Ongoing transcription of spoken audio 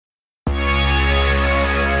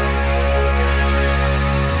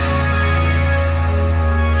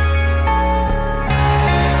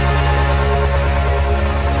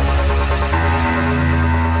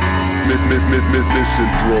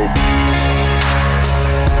Hello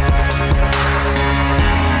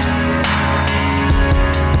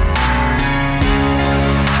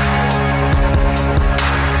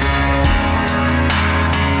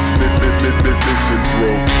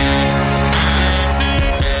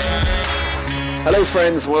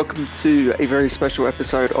friends, welcome to a very special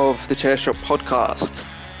episode of the ChairShot podcast.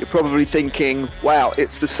 You're probably thinking, wow,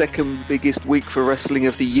 it's the second biggest week for wrestling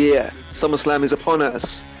of the year. SummerSlam is upon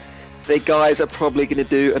us. The guys are probably going to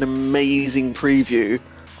do an amazing preview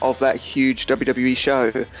of that huge WWE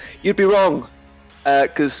show. You'd be wrong,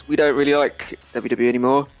 because we don't really like WWE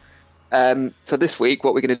anymore. So this week,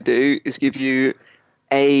 what we're going to do is give you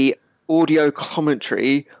a audio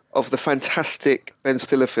commentary of the fantastic Ben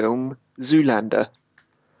Stiller film, Zoolander.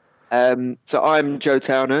 So I'm Joe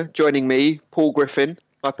Towner. Joining me, Paul Griffin.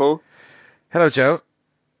 Hi, Paul. Hello, Joe.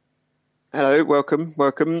 Hello, welcome.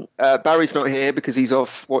 Barry's not here because he's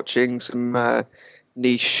off watching some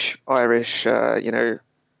niche Irish,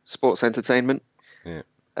 sports entertainment. Yeah.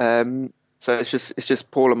 So it's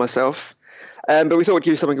just Paul and myself. But we thought we'd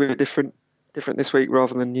do something a bit different this week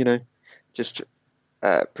rather than just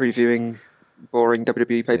previewing boring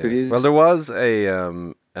WWE pay-per-views. Yeah. Well, there was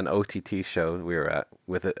an OTT show we were at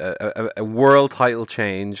with a world title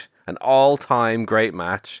change, an all-time great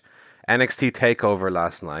match, NXT TakeOver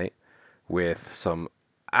last night with some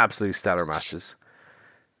absolute stellar matches.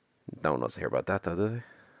 No one wants to hear about that, though, do they?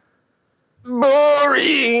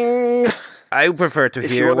 Boring! I prefer to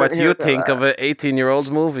hear what you think of an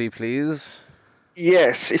 18-year-old movie, please.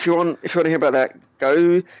 Yes, if you want to hear about that,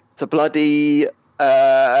 go to bloody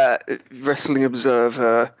Wrestling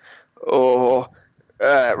Observer or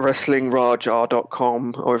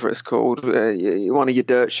WrestlingRajar.com, or whatever it's called, one of your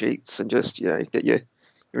dirt sheets, and just get your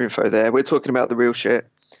info there. We're talking about the real shit.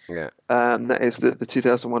 Yeah. That is the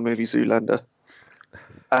 2001 movie Zoolander.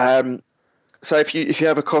 So if you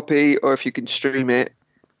have a copy or if you can stream it,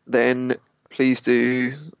 then please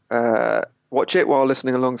do watch it while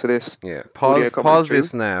listening along to this. Yeah. Pause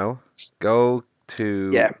this now. Go to.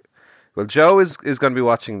 Yeah. Well, Joe is going to be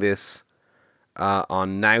watching this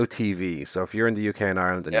on Now TV. So if you're in the UK and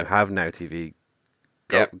Ireland and you have Now TV,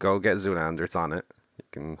 go get Zoolander. It's on it. You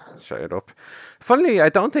can shut it up. Funnily, I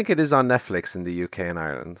don't think it is on Netflix in the UK and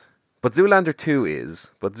Ireland. But Zoolander 2 is.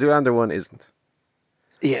 But Zoolander 1 isn't.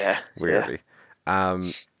 Yeah. Weirdly. Yeah.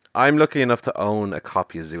 I'm lucky enough to own a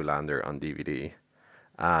copy of Zoolander on DVD.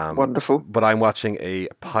 Wonderful. But I'm watching a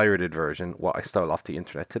pirated version, what I stole off the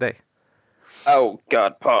internet today. Oh,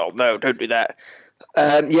 God, Paul, no, don't do that.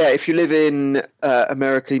 If you live in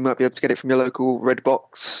America, you might be able to get it from your local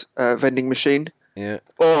Redbox vending machine. Yeah.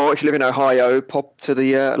 Or if you live in Ohio, pop to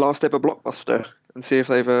the last ever Blockbuster and see if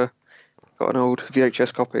they've got an old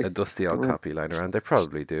VHS copy. A dusty old copy lying around. They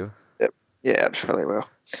probably do. Yep. Yeah, I'm sure they will.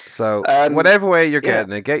 So, whatever way you're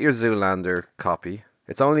getting it, get your Zoolander copy.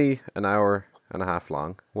 It's only an hour and a half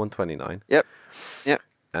long, 1:29. Yep.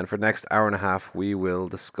 And for the next hour and a half, we will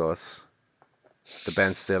discuss the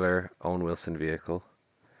Ben Stiller, Owen Wilson vehicle.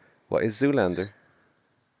 What is Zoolander?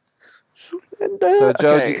 So,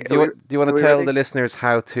 Joe, okay. do you want to tell the listeners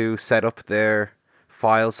how to set up their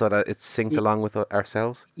file so that it's synced along with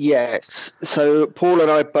ourselves? Yes. So, Paul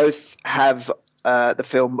and I both have the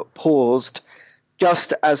film paused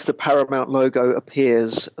just as the Paramount logo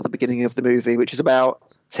appears at the beginning of the movie, which is about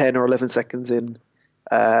 10 or 11 seconds in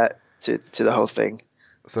to the whole thing.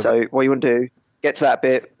 So what you want to do, get to that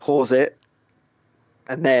bit, pause it,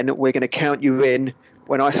 and then we're going to count you in.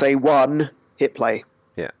 When I say 1, hit play.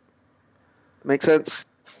 Yeah. Make sense?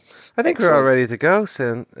 I think we're all ready to go,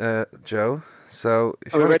 Joe. So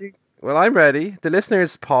if you're ready? Well, I'm ready. The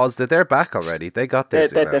listeners paused it. They're back already. They got their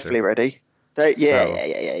They're definitely ready.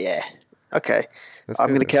 Yeah. Okay. I'm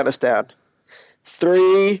going to count us down.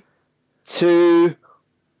 3, 2,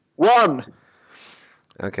 1.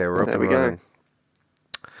 Okay, we're up and running. Go.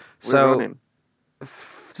 So,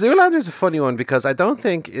 Zoolander's a funny one because I don't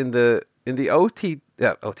think in the CSP,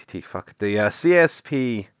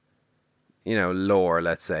 lore,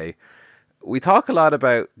 let's say, we talk a lot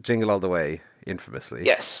about Jingle All the Way, infamously.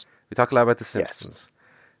 Yes. We talk a lot about The Simpsons.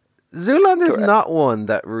 Yes. Zoolander's not one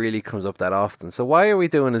that really comes up that often. So why are we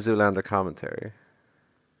doing a Zoolander commentary?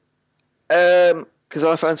 Because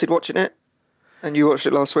I fancied watching it, and you watched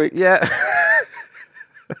it last week. Yeah.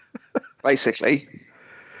 Basically.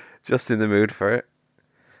 Just in the mood for it.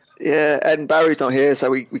 Yeah, and Barry's not here, so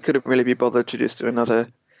we couldn't really be bothered to just do another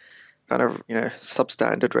kind of,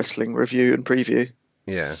 substandard wrestling review and preview.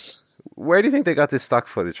 Yeah. Where do you think they got this stock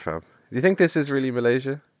footage from? Do you think this is really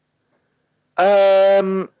Malaysia?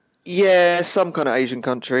 Yeah, some kind of Asian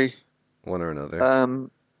country. One or another.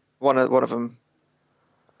 One of them.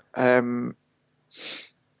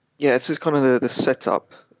 Yeah, it's just kind of the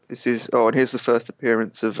setup. And here's the first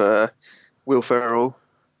appearance of Will Ferrell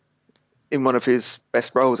in one of his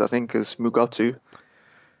best roles, I think, as Mugatu.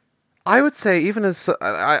 I would say, even as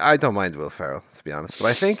I don't mind Will Ferrell, to be honest, but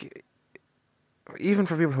I think even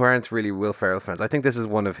for people who aren't really Will Ferrell fans, I think this is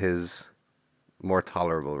one of his more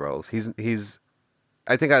tolerable roles. He's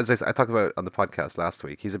I think, as I talked about on the podcast last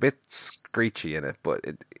week, he's a bit screechy in it, but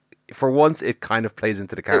for once it kind of plays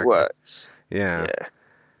into the character. It works. Yeah.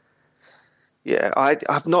 Yeah,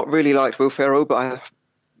 I've not really liked Will Ferrell, but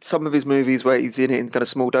some of his movies where he's in it in kind of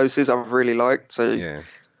small doses, I've really liked. So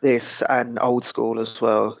this and Old School as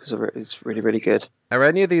well is really, really good. Are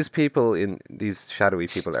any of these people, in these shadowy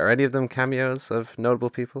people, are any of them cameos of notable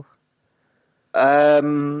people? I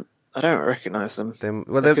don't recognise them. They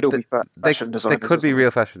could all be fashion designers. They could be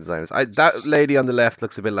real fashion designers. That lady on the left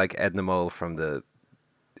looks a bit like Edna Mole from the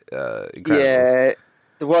Incredibles. Yeah,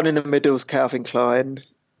 the one in the middle is Calvin Klein.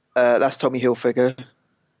 That's Tommy Hilfiger.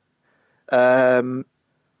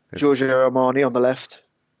 Giorgio Armani on the left.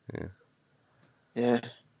 Yeah.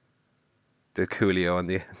 The Coolio on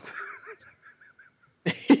the end.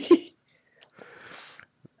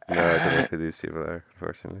 No, I don't know who these people are,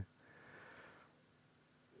 unfortunately.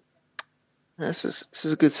 This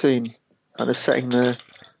is a good scene. Kind of setting the...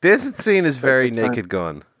 This scene is very Naked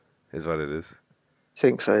Gun, is what it is. I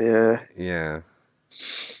think so, yeah. Yeah.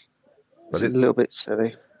 It's a little bit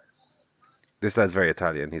silly. This lad's very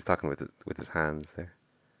Italian. He's talking with his hands there.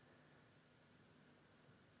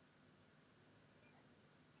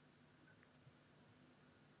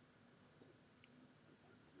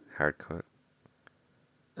 Hard cut.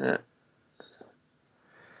 Yeah.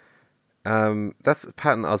 That's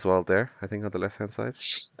Patton Oswalt there, I think, on the left-hand side.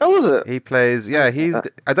 Oh, was it? He plays... Yeah,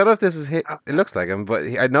 I don't know if this is him. It looks like him, but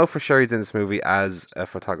I know for sure he's in this movie as a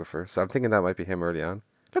photographer, so I'm thinking that might be him early on.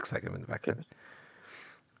 Looks like him in the background.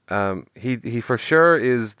 He for sure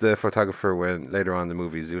is the photographer when later on in the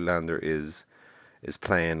movie Zoolander is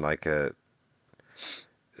playing like a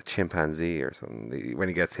chimpanzee or something when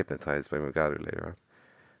he gets hypnotized by Mugatu later on.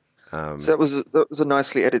 So that was a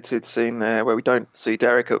nicely edited scene there where we don't see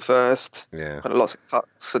Derek at first. Yeah. Kind of lots of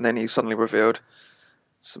cuts, and then he's suddenly revealed.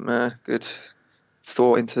 Some good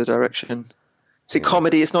thought into the direction. See,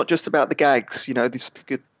 comedy, it's not just about the gags,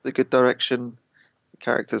 the good direction, the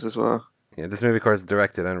characters as well. Yeah, this movie, of course, is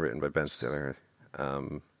directed and written by Ben Stiller.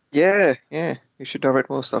 Yeah, you should direct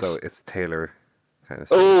more stuff. So it's Taylor kind of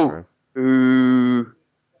stuff. Oh, ooh.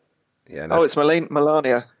 Yeah. No. Oh, it's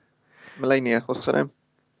Melania. What's her name?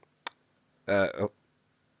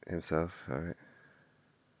 Himself. All right.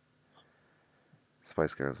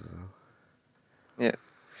 Spice Girls as well. Yeah.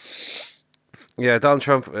 Yeah, Donald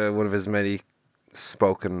Trump, one of his many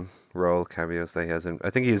spoken role cameos that he has in. I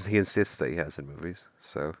think he insists that he has in movies.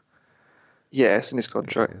 So. Yeah, it's in his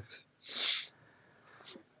contract.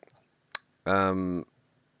 He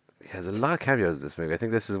has a lot of cameos in this movie. I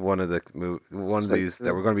think this is one of these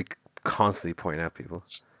that we're going to be constantly pointing out people.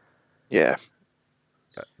 Yeah.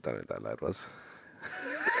 I don't know who that lad was.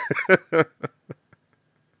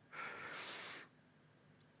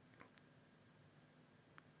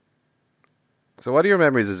 So what are your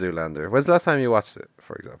memories of Zoolander? When's the last time you watched it,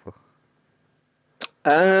 for example?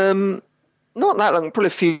 Not that long, probably a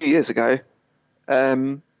few years ago. I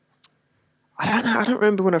don't know. I don't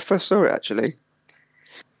remember when I first saw it, actually.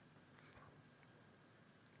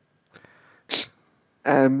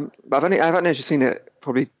 But I've only actually seen it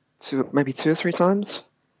probably maybe two or three times.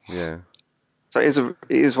 Yeah. So it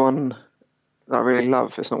is one that I really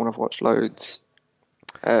love. It's not one I've watched loads.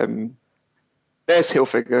 There's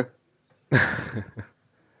Hilfiger.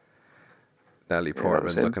 Natalie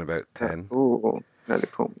Portman looking about 10. Oh, Natalie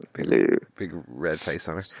Portman. Big red face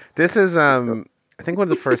on her. This is I think one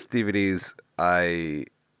of the first DVDs I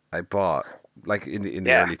bought, like in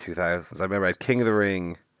the early 2000s. I remember I had King of the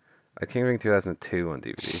Ring 2002 on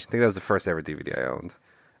DVD. I think that was the first ever DVD I owned.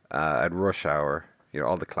 I had Rush Hour,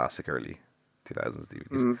 all the classic early 2000s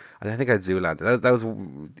DVDs. And I think I had Zoolander. That was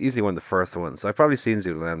easily one of the first ones. So I've probably seen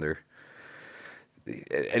Zoolander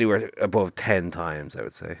anywhere above 10 times, I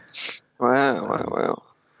would say. Wow.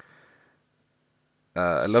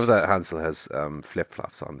 I love that Hansel has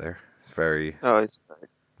flip-flops on there. It's very... Oh, it's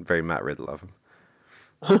very Matt Riddle of him.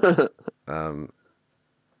 Oh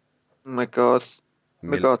my God.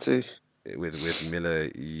 Mugatu. With Mila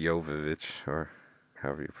Jovovich, or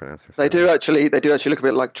however you pronounce her. They do actually look a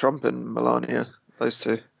bit like Trump and Melania, those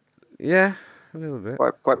two. Yeah, a little bit.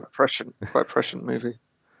 Quite prescient movie.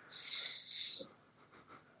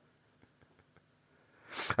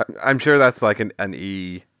 I'm sure that's like an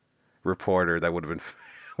E reporter that would have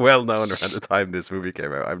well known around the time this movie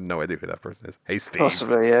came out. I have no idea who that person is. Hey, Steve.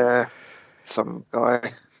 Possibly, yeah. Some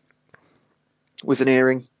guy with an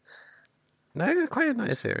earring. No, quite a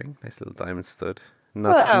nice earring. Nice little diamond stud.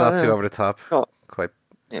 Not too over the top. Quite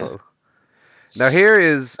subtle. Now here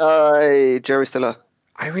is... Jerry Stiller.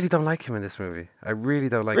 I really don't like him in this movie. I really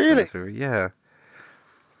don't like him in this movie. Yeah.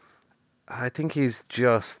 I think he's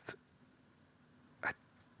just...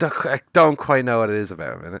 I don't quite know what it is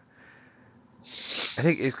about him in it. I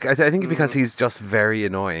think because he's just very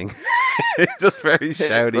annoying. He's just very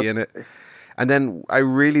shouty in it. And then I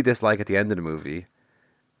really dislike at the end of the movie,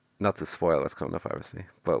 not to spoil what's coming up obviously,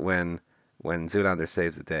 but when Zoolander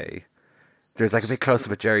saves the day, there's like a big close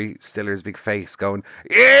up of Jerry Stiller's big face going,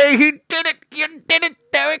 "Yeah, he did it! You didn't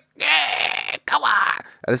do it! Yeah, come on!"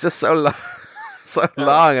 And it's just so long,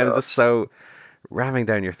 and it's just so ramming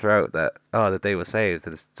down your throat that the day was saved.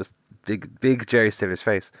 That it's just big Jerry Stiller's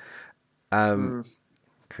face.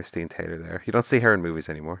 Christine Taylor there. You don't see her in movies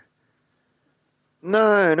anymore.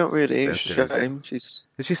 No, not really. It's a shame. Is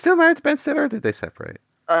she still married to Ben Stiller, or did they separate?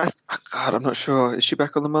 God, I'm not sure. Is she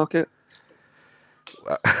back on the market?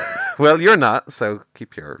 Well, you're not, so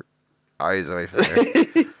keep your eyes away from her.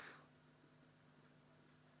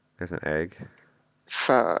 There's an egg.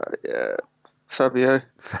 Fabio.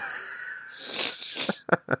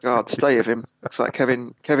 God, stay with him. Looks like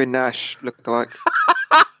Kevin Nash look-alike.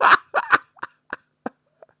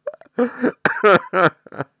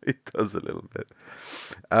 He does a little bit.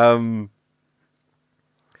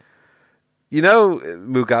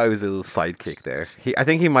 Mugatu's little sidekick there. I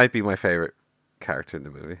think he might be my favorite character in the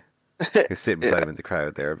movie. He was sitting beside him in the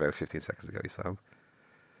crowd there about 15 seconds ago. You saw him.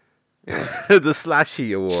 Yeah. The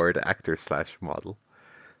Slashy Award actor/model.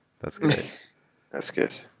 That's great. That's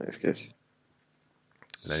good.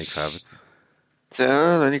 Lenny Kravitz.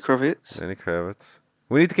 Yeah, Lenny Kravitz.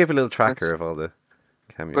 We need to keep a little tracker of all the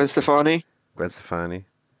cameos. Gwen Stefani.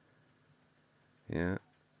 Yeah.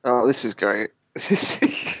 Oh, this is great. Was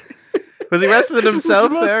he wrestling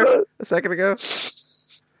himself there a second ago?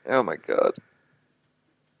 Oh my god.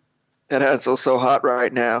 That ad's also hot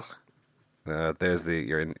right now. There's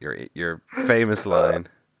your famous line.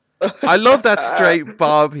 I love that straight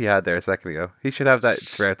bob he had there a second ago. He should have that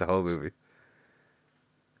throughout the whole movie.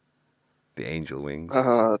 The angel wings.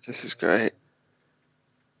 Oh, this is great.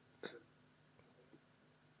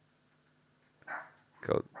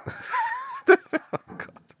 Go. Oh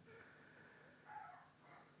god.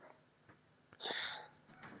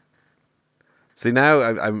 See, now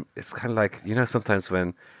I'm. It's kind of like, sometimes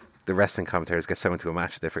when the wrestling commentators get someone to a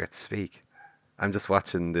match, they forget to speak. I'm just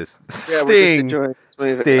watching this. Yeah, Sting.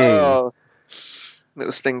 Oh,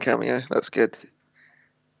 little Sting cameo. That's good.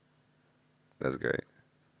 That's great.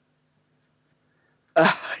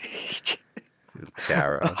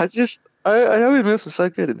 Tiara. I Owen Wilson's so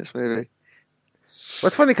good in this movie.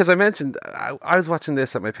 What's funny, because I mentioned I was watching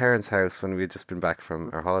this at my parents' house when we had just been back from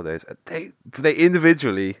our holidays. They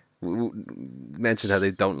individually mentioned how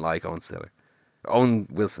they don't like Owen Wilson. Owen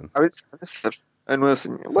Wilson.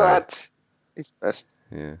 What? He's the best.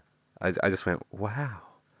 Yeah. I just went, wow.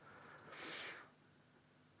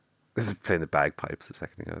 This is playing the bagpipes a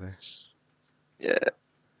second ago there. Yeah.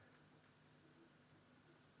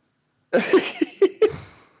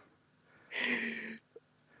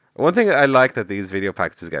 One thing I like that these video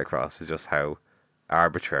packages get across is just how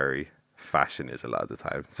arbitrary fashion is a lot of the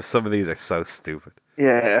time. Just some of these are so stupid.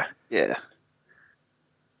 Yeah.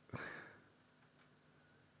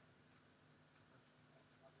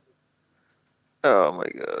 Oh my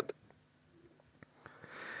god.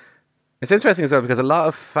 It's interesting as well because a lot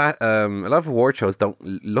of award shows don't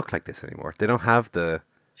look like this anymore. They don't have the.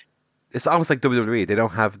 It's almost like WWE. They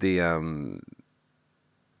don't have the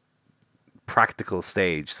practical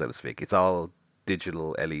stage, so to speak. It's all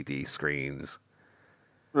digital LED screens.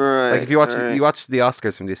 Right. Like if you watch the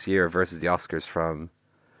Oscars from this year versus the Oscars from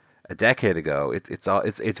a decade ago,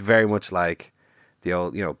 it's very much like the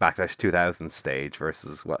old Backlash 2000 stage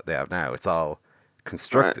versus what they have now. It's all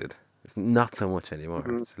constructed. Right. It's not so much anymore.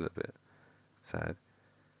 Mm-hmm. It's a little bit sad.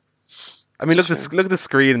 I mean, look at the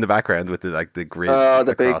screen in the background with the grid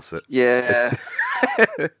across it. Yeah.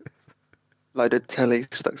 Loaded telly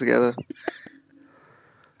stuck together.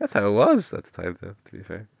 That's how it was at the time, though, to be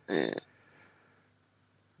fair. Yeah.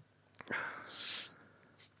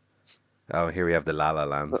 Oh, here we have the La La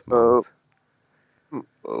Land moment.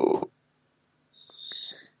 Oh.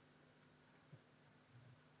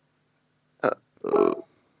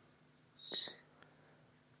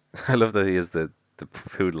 I love that he has the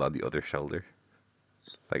poodle on the other shoulder.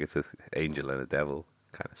 Like it's an angel and a devil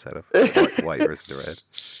kind of setup. White versus the red.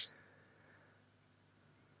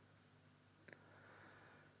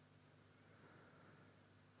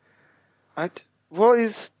 What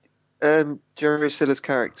is Jerry Siller's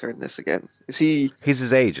character in this again? Is he? He's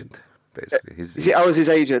his agent, basically. Is he? Oh, is his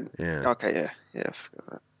agent? Yeah. Okay, yeah. I forgot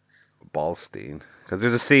that. Ballstein. Because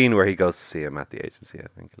there's a scene where he goes to see him at the agency, I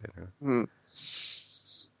think, later on.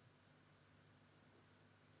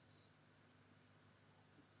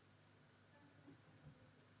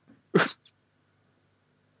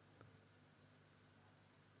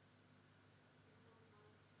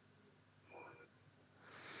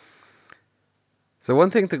 So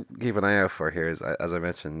one thing to keep an eye out for here is, as I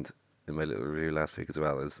mentioned in my little review last week as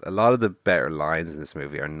well, is a lot of the better lines in this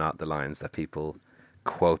movie are not the lines that people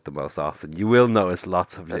quote the most often. You will notice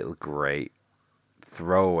lots of little great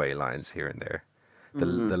throwaway lines here and there. The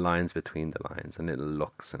lines between the lines and little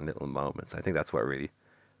looks and little moments. I think that's what really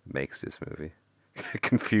makes this movie.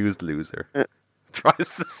 Confused loser.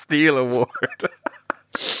 Tries to steal a ward.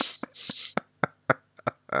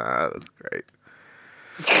 That's great.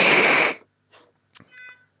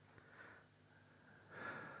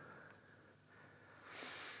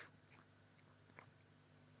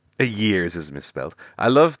 Years is misspelled. I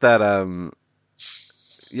love that.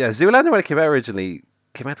 Zoolander, when it came out originally,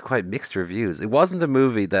 came out to quite mixed reviews. It wasn't a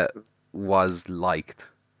movie that was liked,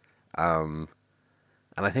 and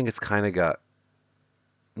I think it's kind of got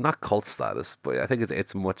not cult status, but I think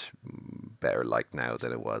it's much better liked now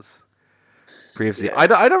than it was previously. Yeah.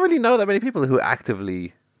 I don't really know that many people who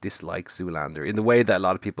actively dislike Zoolander in the way that a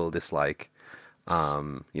lot of people dislike,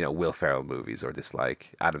 Will Ferrell movies or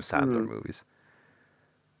dislike Adam Sandler movies.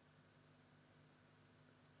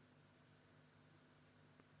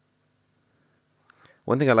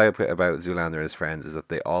 One thing I like about Zoolander and his friends is that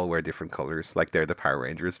they all wear different colors, like they're the Power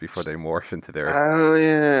Rangers before they morph into their... Oh,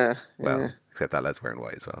 yeah. Well, except that lad's wearing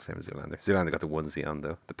white as well, same as Zoolander. Zoolander got the onesie on,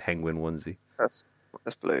 though, the penguin onesie. That's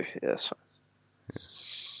blue, yeah, that's fine.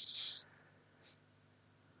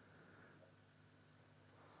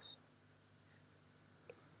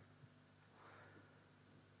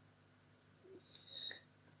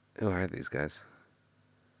 Who are these guys?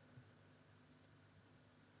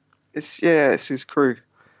 It's his crew.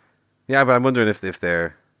 Yeah, but I'm wondering if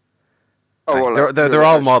they're... Oh, well, they're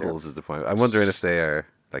all models, is the point. I'm wondering if they are,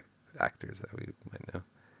 like, actors that we might know.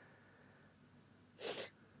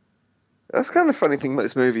 That's kind of the funny thing about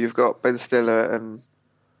this movie. You've got Ben Stiller and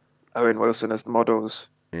Owen Wilson as the models.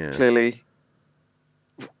 Yeah. Clearly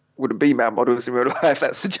wouldn't be male models in real life.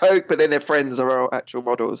 That's the joke. But then their friends are all actual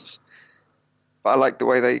models. But I like the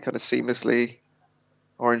way they kind of seamlessly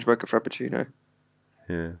orange mocha frappuccino.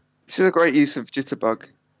 Yeah. This is a great use of jitterbug.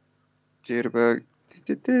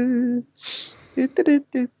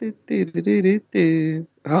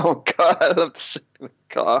 Oh God, I love to sing in the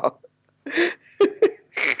car.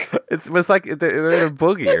 It's like they're in a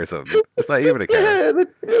buggy or something. It's not even a car. Yeah, the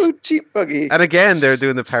little cheap buggy. And again, they're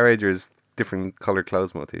doing the Power Rangers different colored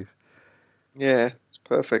clothes motif. Yeah, it's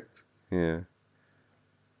perfect. Yeah.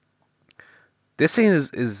 This scene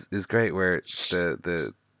is great where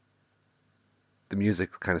the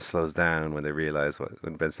music kind of slows down when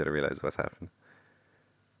when Ben Stiller realizes what's happened.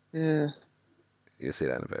 Yeah. You'll see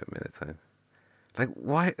that in about a minute time. Like,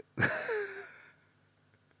 why?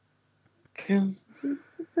 Go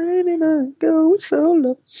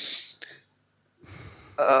solo.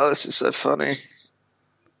 Oh, this is so funny.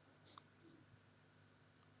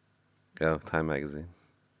 Oh, Time magazine.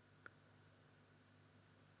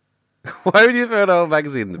 Why would you throw an old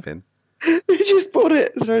magazine in the bin? He just bought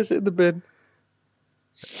it and throws it in the bin.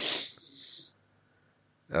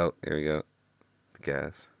 Oh, here we go. The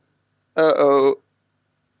gas. Uh-oh.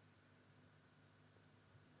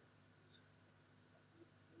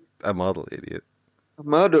 A model idiot. A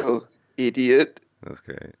model idiot. That's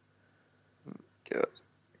great. God.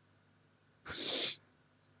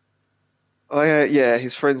 Oh, yeah,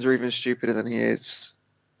 his friends are even stupider than he is,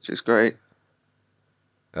 which is great.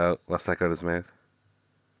 Oh, what's that got in his mouth?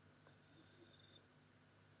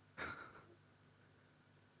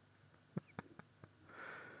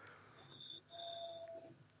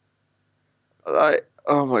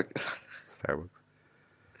 Oh my God. Starbucks.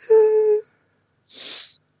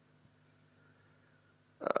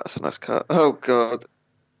 That's a nice cut. Oh God.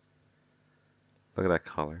 Look at that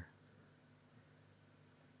collar.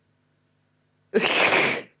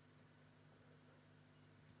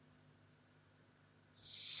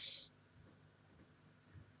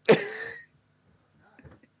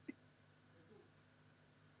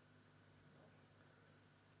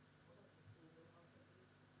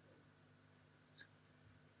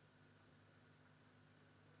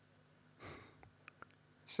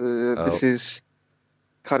 So this is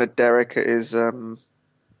kind of Derek at his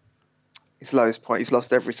lowest point. He's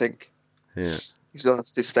lost everything. Yeah. He's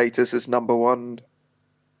lost his status as #1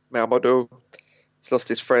 male model. He's lost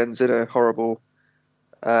his friends in a horrible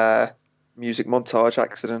music montage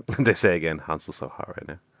accident. They say again, Hansel's so hot right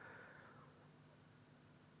now.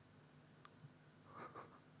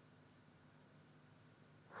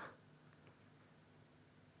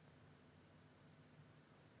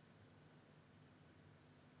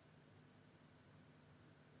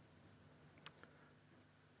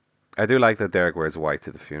 I do like that Derek wears white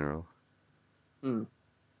to the funeral. Mm.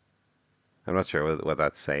 I'm not sure what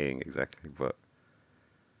that's saying exactly, but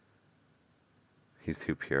he's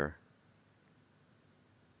too pure.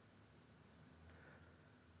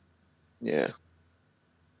 Yeah.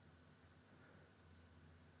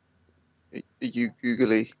 You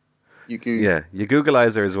googly. Yeah, you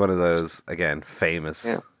Googleizer is one of those, again,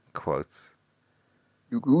 famous quotes.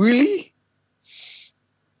 You googly?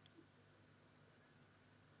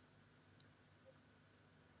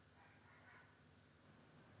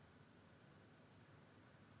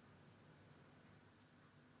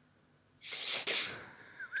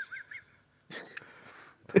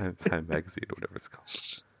 Time magazine or whatever it's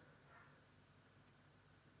called.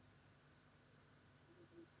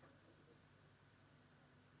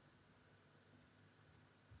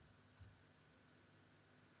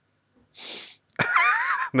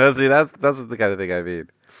 No, see, that's the kind of thing I mean.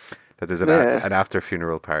 That there's an after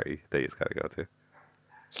funeral party that you've got to go to.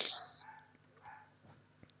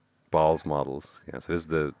 Balls Models. Yeah, so this is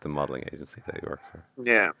the modeling agency that he works for.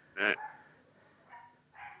 Yeah.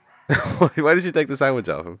 Why did you take the sandwich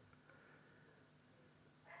off him?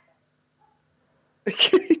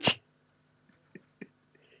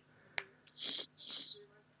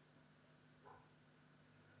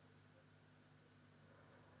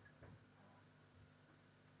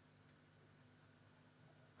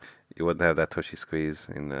 You wouldn't have that tushy squeeze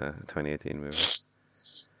in the 2018 movie.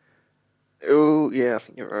 Oh, yeah, I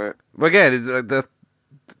think you're right. But again,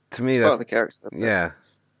 to me, it's that's part of the character. Yeah.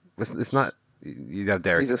 It's not... You have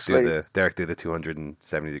Derek do the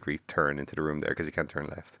 270-degree turn into the room there because he can't turn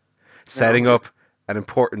left. Setting up an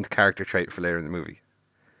important character trait for later in the movie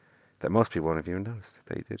that most people won't have even noticed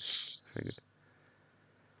that he did. Very good.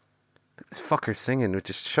 This fucker singing would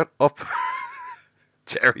just shut up.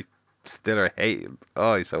 Jerry Stiller, hate him.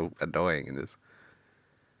 Oh, he's so annoying in this.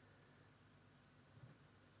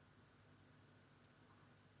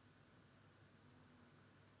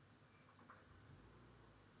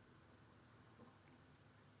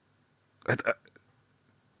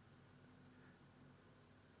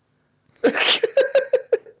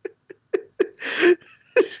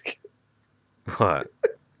 What?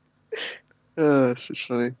 Oh, it's just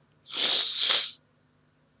funny.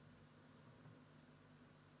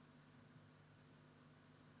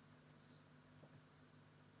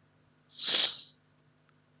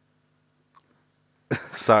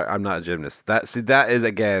 Sorry, I'm not a gymnast. That is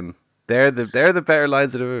again. They're the better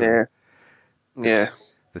lines of the movie. Yeah.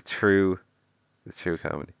 The true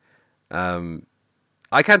comedy.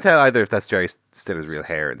 I can't tell either if that's Jerry Stiller's real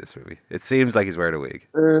hair in this movie. It seems like he's wearing a wig.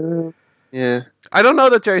 Yeah. I don't know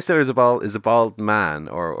that Jerry Stiller is a bald man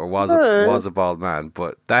or was a bald man,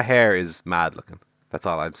 but that hair is mad looking. That's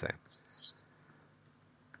all I'm saying.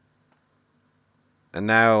 And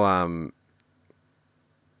now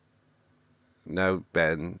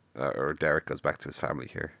Ben or Derek goes back to his family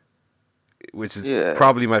here, which is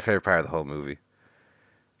probably my favorite part of the whole movie.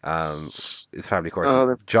 His family, of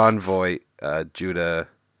course, John Voight, Judah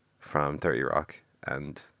from 30 Rock,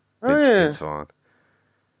 and Vince Vaughn.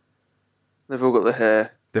 They've all got the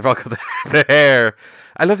hair. They've all got the hair.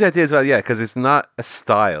 I love the idea as well, yeah, because it's not a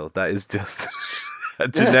style. That is just a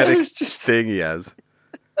genetic thing he has.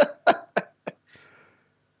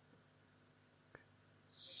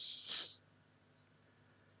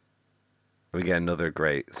 We get another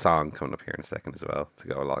great song coming up here in a second as well to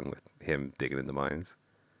go along with him digging in the mines.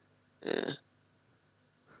 Yeah.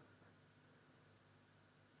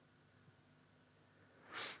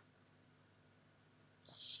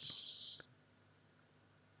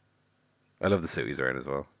 I love the suit he's wearing as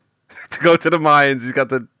well. To go to the mines, he's got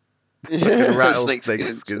the rattlesnake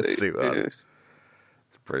skin suit on. Yeah.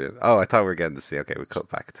 It's brilliant. Oh, I thought we were getting to see. Okay, we cut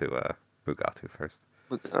back to Mugatu first.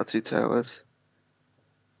 Mugatu Towers.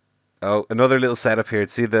 Oh, another little setup here.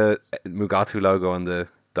 See the Mugatu logo on the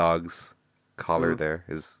dog's collar there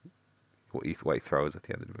is what he throws at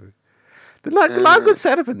the end of the movie. There's a lot of good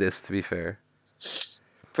setup in this, to be fair.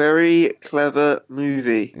 Very clever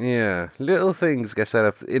movie. Yeah, little things get set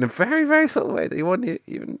up in a very, very subtle way that you wouldn't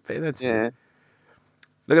even pay attention to. Yeah.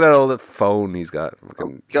 Look at that old phone he's got.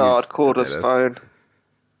 Oh, God, cordless phone.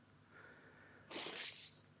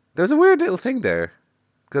 There's a weird little thing there.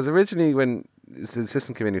 Because originally when his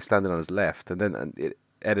assistant came in, he was standing on his left, and then it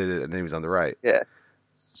edited it, and then he was on the right. Yeah.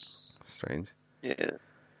 Strange. Yeah.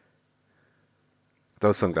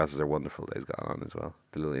 Those sunglasses are wonderful that he's got on as well.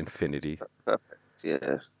 The little infinity. Perfect.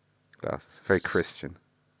 Yeah. Glasses. Very Christian.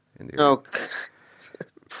 In the Oh.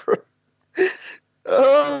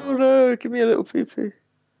 Oh no! Give me a little pee-pee.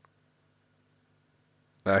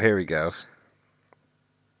 Oh, here we go.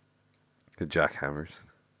 The jackhammers.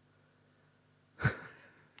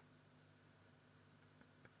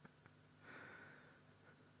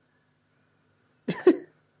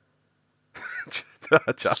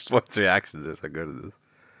 Josh's reactions are so good at this.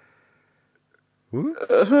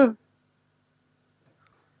 Uh-huh.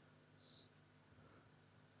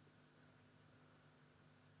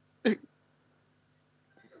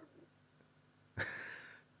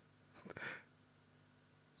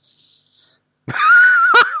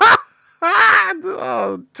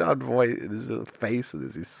 Oh, John Voight, his little face in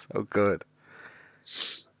this, he's so good.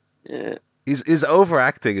 Yeah. His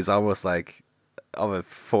overacting is almost like of a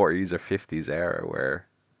 40s or 50s era where,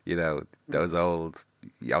 you know, those old,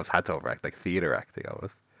 you always had to overact, like theater acting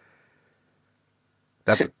almost.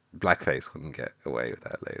 That blackface wouldn't get away with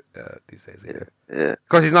that these days either. Yeah. Of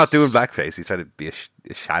course, he's not doing blackface, he's trying to be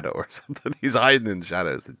a shadow or something. He's hiding in the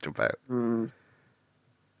shadows to jump out.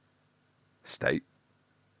 State.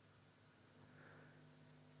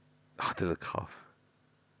 Oh, the little cough.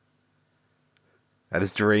 And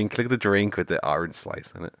his drink. Look at the drink with the orange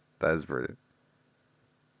slice in it. That is brilliant.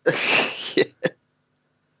 Yeah.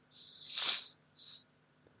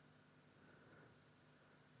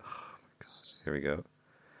 Oh my god. Here we go.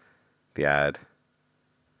 The ad.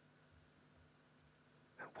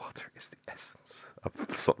 And water is the essence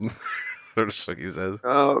of something. What the fuck he says.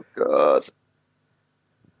 Oh god.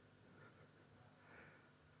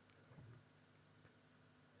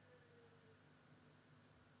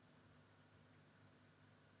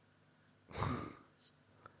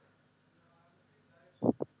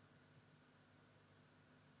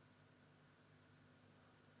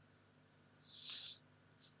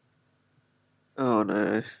 Oh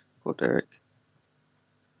no, poor Derek.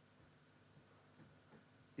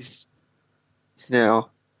 He's now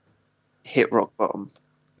hit rock bottom.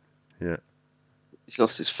 Yeah. He's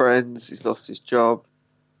lost his friends, he's lost his job.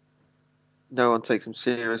 No one takes him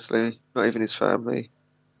seriously, not even his family.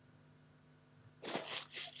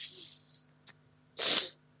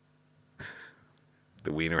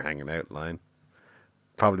 The wiener hanging out line.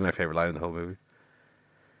 Probably my favourite line in the whole movie.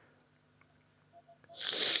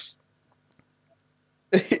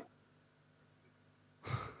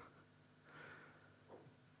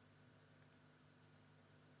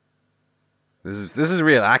 This is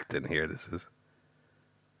real acting here. This is.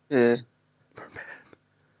 Yeah.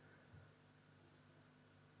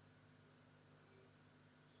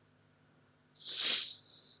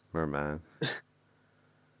 Merman.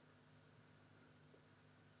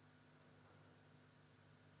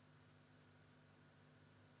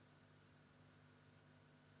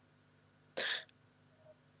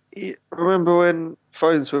 Yeah. Remember when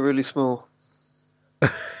phones were really small?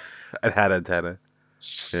 It had antenna.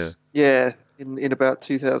 Yeah. Yeah, in about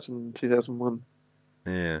 2000, 2001.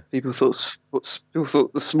 Yeah. People thought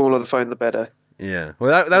the smaller the phone, the better. Yeah.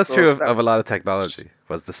 Well, that was true of a lot of technology.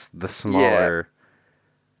 Was the smaller,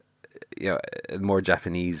 you know, more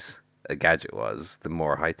Japanese a gadget was, the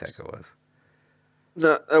more high tech it was.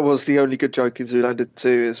 That was the only good joke in Zoolander 2,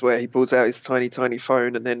 is where he pulls out his tiny, tiny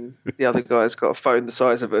phone, and then the other guy's got a phone the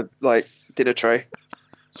size of a dinner tray.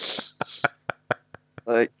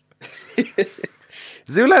 Like.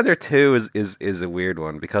 Zoolander 2 is a weird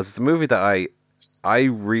one because it's a movie that I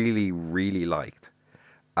really, really liked.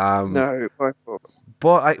 No,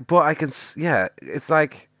 but I can, yeah, it's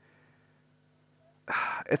like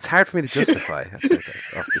it's hard for me to justify. Off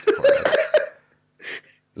this point.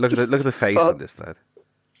 Look at the face on this lad.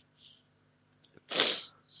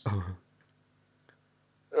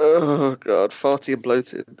 Oh god, farty and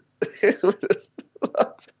bloated.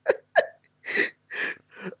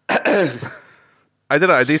 I don't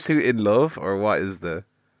know. Are these two in love, or what is the?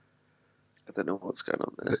 I don't know what's going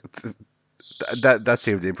on there. That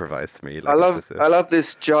seems improvised to me. Like I love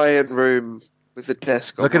this giant room with the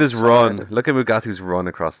desk. Look at his run. Look at Mugatu's run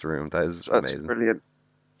across the room. That's amazing. Brilliant.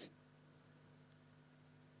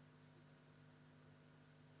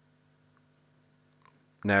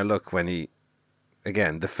 Now look,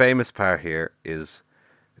 again, the famous part here is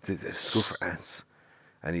it's a school for ants,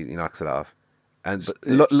 and he knocks it off. And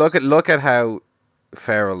look at how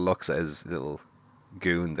Farrell looks at his little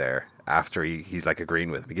goon there after he's like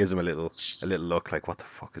agreeing with him. He gives him a little look like, what the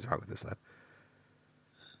fuck is wrong with this lad?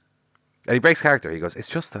 And he breaks character. He goes, it's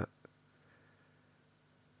just that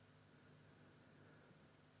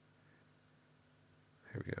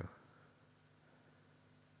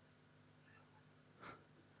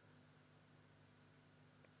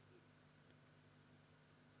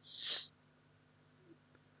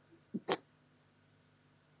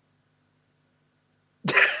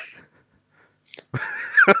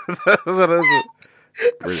That's what it is.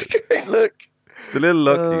 That's a great look. The little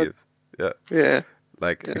look he gives. Yeah. Yeah.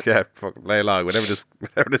 Like, yeah, fuck, play along. Whatever this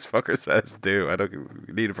fucker says, do. I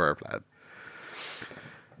don't need it for our plan.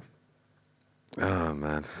 Oh,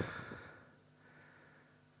 man.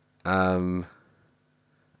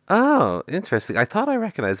 Oh, interesting. I thought I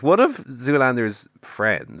recognized one of Zoolander's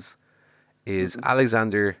friends is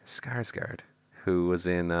Alexander Skarsgård, who was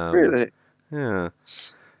in Really? Yeah,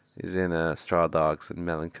 he's in Straw Dogs and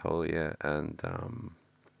Melancholia, and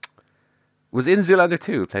was in Zoolander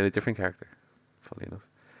 2, playing a different character. Funny enough.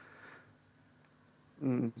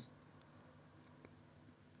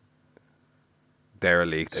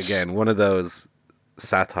 Derelict again. One of those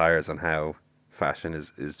satires on how fashion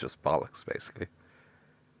is just bollocks, basically.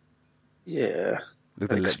 Yeah.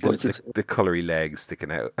 The colory legs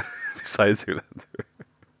sticking out besides Zoolander.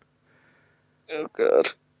 Oh,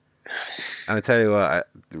 God. And I tell you what,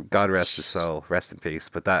 God rest his soul, rest in peace,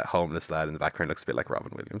 but that homeless lad in the background looks a bit like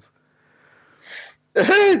Robin Williams.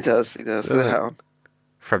 He does, with a hat on.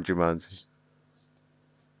 From Jumanji.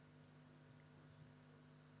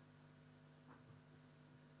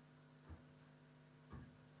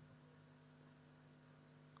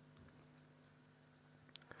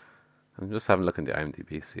 I'm just having a look in the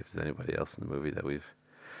IMDb, see if there's anybody else in the movie that we've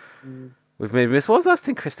maybe missed. What was the last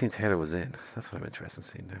thing Christine Taylor was in? That's what I'm interested in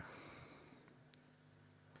seeing now.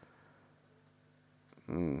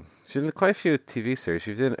 She's in quite a few TV series.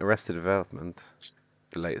 She was in Arrested Development,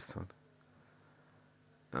 the latest one.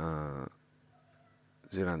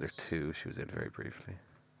 Zoolander 2, she was in very briefly.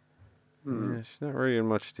 Yeah, she's not really in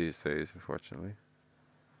much these days, unfortunately.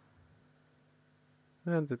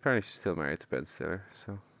 And apparently she's still married to Ben Stiller,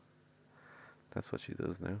 so that's what she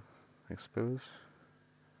does now, I suppose.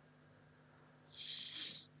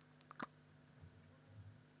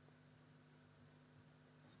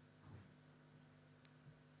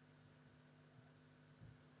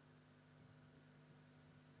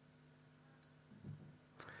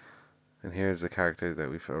 And here's a character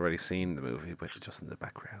that we've already seen in the movie, but just in the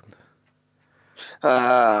background.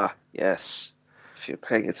 Ah, yes. If you're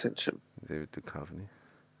paying attention. David Duchovny.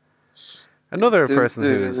 Another person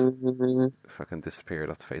who's fucking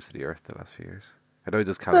disappeared off the face of the earth the last few years. I know he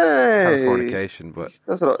does Californication, but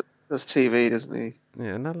does TV, doesn't he?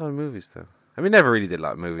 Yeah, not a lot of movies though. I mean, never really did a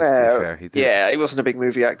lot of movies. To be fair, he wasn't a big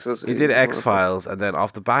movie actor, was he? He did X-Files, and then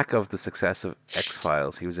off the back of the success of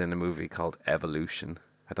X-Files, he was in a movie called Evolution.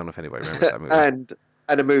 I don't know if anybody remembers that movie.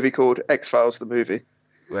 and a movie called X-Files, the movie.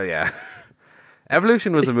 Well, yeah.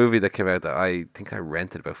 Evolution was a movie that came out that I think I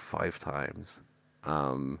rented about 5 times.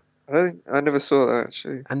 I never saw that,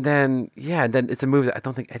 actually. And then it's a movie that I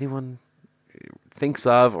don't think anyone thinks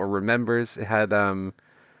of or remembers. It had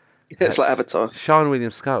it's like Avatar. Sean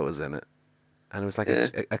William Scott was in it, and it was like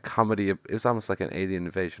a comedy. It was almost like an alien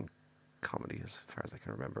invasion comedy, as far as I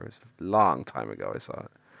can remember. It was a long time ago I saw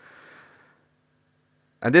it.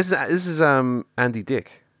 And this is Andy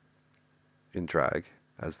Dick in drag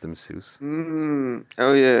as the masseuse.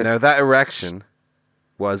 Oh yeah. Now that erection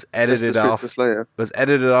was edited off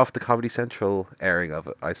the Comedy Central airing of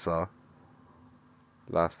it. I saw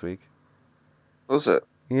last week. Was it?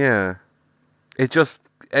 Yeah. It just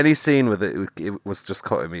any scene with it was just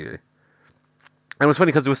cut immediately. And it was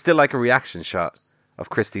funny because there was still like a reaction shot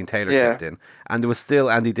of Christine Taylor kept in, and there was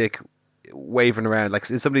still Andy Dick waving around. Like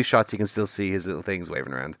in some of these shots, you can still see his little things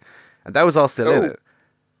waving around, and that was all still in it.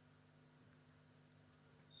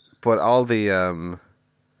 But all the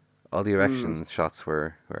erection shots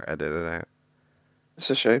were edited out. It's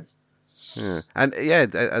a shame. Yeah, and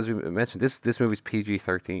as we mentioned, this movie's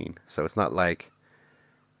PG-13, so it's not like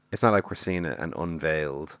we're seeing an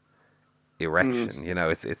unveiled erection. You know,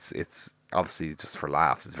 it's obviously just for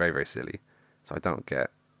laughs. It's very, very silly. So I don't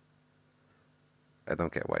get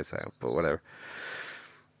why it's out, but whatever.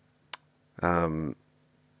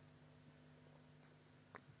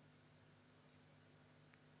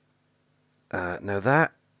 Now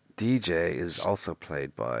that DJ is also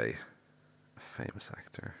played by a famous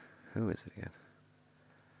actor. Who is it again?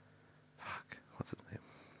 Fuck, what's his name?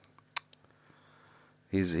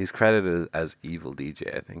 He's credited as Evil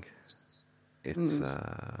DJ, I think. It's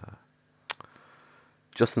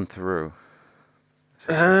Justin Theroux.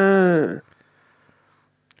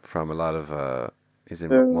 From a lot of he's in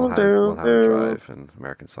Mulholland Drive and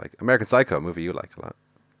American Psycho. American Psycho, a movie you like a lot,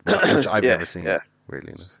 which I've never seen. Yeah.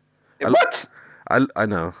 Weirdly enough. What? I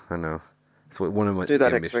know. It's one of my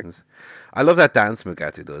missions. I love that dance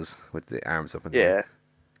Mugatu does with the arms up and down.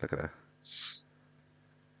 Look at that.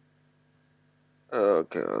 Oh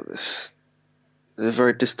god, this is a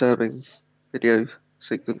very disturbing video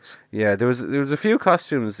sequence. Yeah, there was a few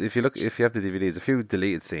costumes. If you have the DVDs, a few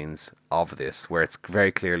deleted scenes of this where it's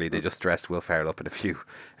very clearly they just dressed Will Ferrell up in a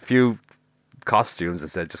few costumes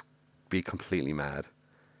and said just be completely mad.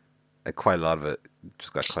 And quite a lot of it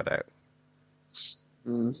just got cut out.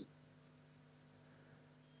 Mm.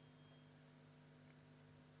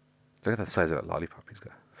 Look at the size of that lollipop he's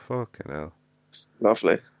got. Fucking hell.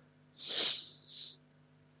 Lovely.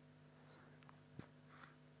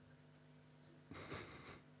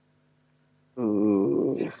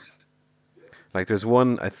 Ooh. Like there's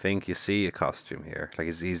one, I think you see a costume here. Like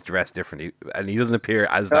he's dressed differently, and he doesn't appear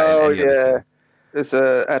as that in any other scene. It's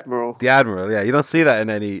Admiral. The Admiral, yeah. You don't see that in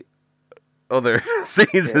any other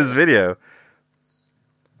scenes in this video.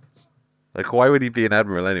 Like, why would he be an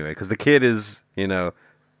Admiral anyway? Because the kid is,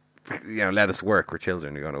 let us work. We're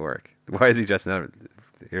children. We're going to work. Why is he dressed in Admiral?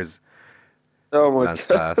 Here's Lance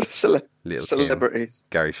God. Bass, Little Celebrities.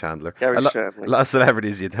 Kim, Gary Chandler. Chandler. A lot of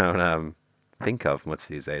celebrities you don't think of much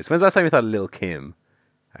these days. When's the last time you thought of Lil' Kim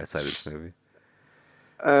outside of this movie?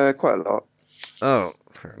 Quite a lot. Oh,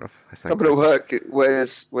 fair enough. Someone at work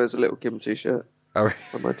wears a Little Kim t-shirt on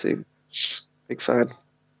my team. Big fan.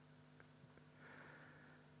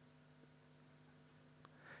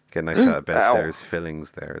 Get a nice shot of Ben Stiller's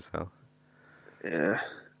fillings there as well. Yeah.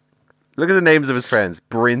 Look at the names of his friends.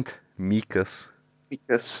 Brint, Mikas.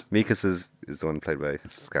 Mikas is the one played by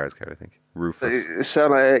Skarsgård, I think. Rufus. They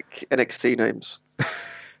sound like NXT names.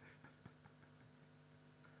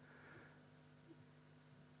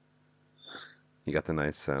 You got the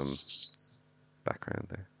nice background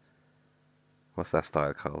there. What's that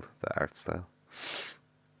style called? The art style?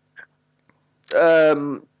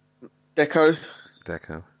 Deco.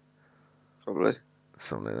 Probably.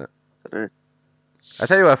 Something like that. I don't know. I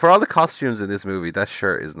tell you what, for all the costumes in this movie, that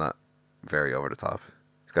shirt is not very over the top.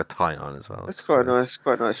 He's got a tie on as well. That's quite nice.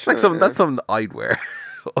 Quite nice. It's shirt, that's something I'd wear.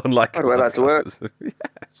 Unlike I'd wear that to work. Yeah.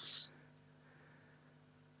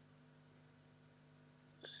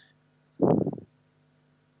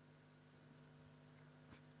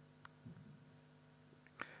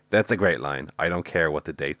 That's a great line. I don't care what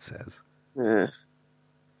the date says. Yeah.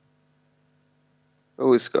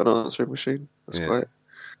 Always got an answering machine. That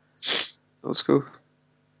was cool.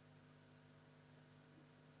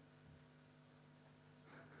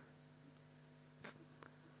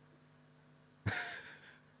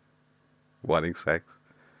 Wanting sex.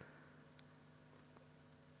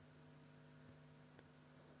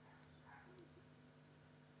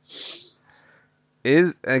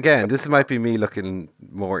 This might be me looking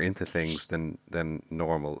more into things than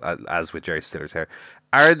normal, as with Jerry Stiller's hair.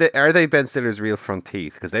 Are they Ben Stiller's real front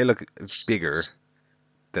teeth? Because they look bigger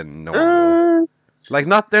than normal.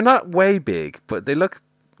 They're not way big, but they look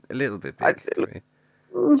a little bit big to me.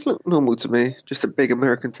 Look normal to me. Just a big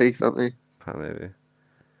American teeth, aren't they? Maybe.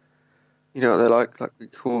 You know what they're like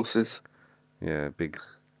big horses. Yeah, big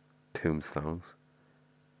tombstones.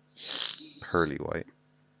 Pearly white.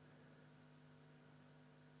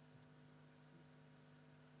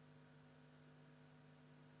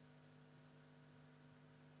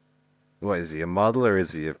 What, is he a model or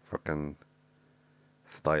is he a fucking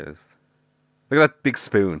stylist? Look at that big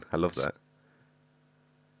spoon. I love that.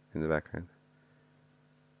 In the background.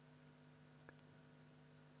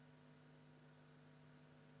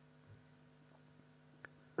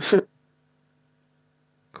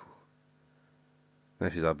 Cool. Now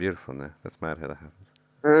she's all beautiful now. That's mad how that happens.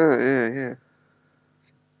 Yeah.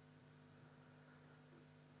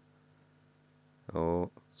 Oh.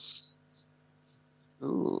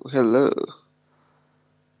 Oh, hello.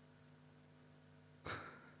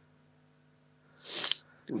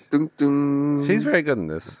 Dun, dun. She's very good in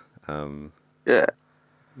this. Yeah.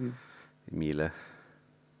 Mila.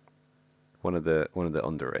 One of the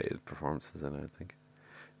underrated performances in it, I think.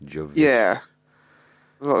 Jovic. Yeah.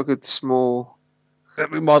 A lot of good small.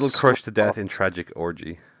 Let me model crushed to death in tragic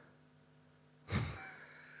orgy.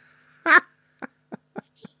 That's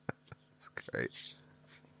great.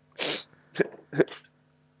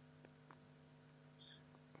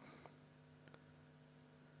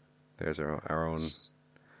 There's our own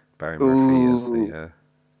Barry Murphy as the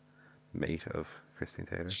mate of Christine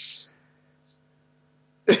Taylor.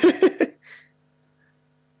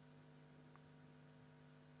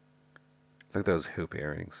 Look at those hoop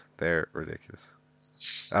earrings. They're ridiculous.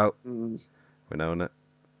 Oh, Winona.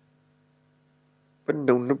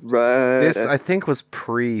 Winona Ryder. This, I think, was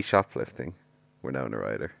pre-shoplifting. Winona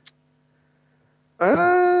Ryder.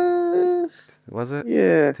 Was it?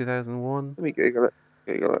 Yeah. 2001? Let me Google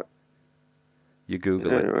it. You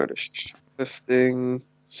Google Winona it. Ryder shoplifting.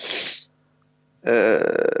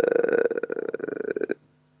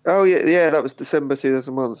 Oh yeah, that was December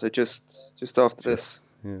 2001. So just after this.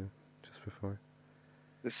 Yeah, just before.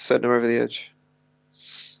 This sent her over the edge.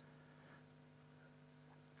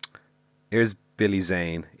 Here's Billy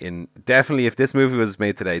Zane in definitely. If this movie was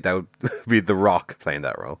made today, that would be The Rock playing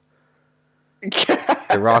that role.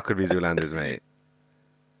 The Rock would be Zoolander's mate.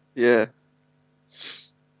 Yeah.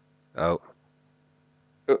 Oh.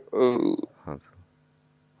 Oh.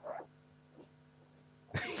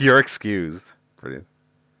 You're excused. Brilliant.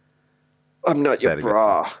 I'm not your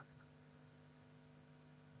bra.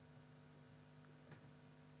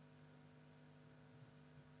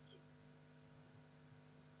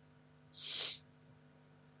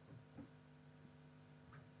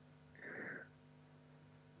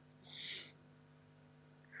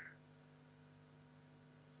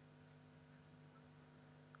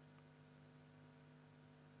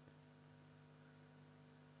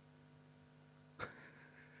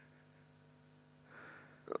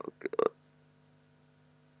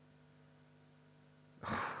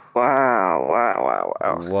 Wow.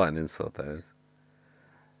 What an insult that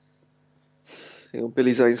is.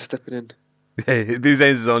 Billy Zane stepping in. Yeah, Billy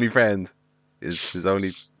Zane's his only friend. His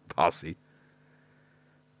only posse.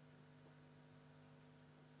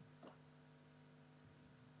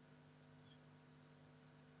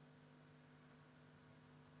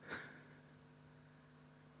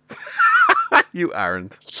 You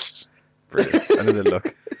aren't. Brilliant. And then they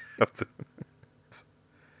look up to him.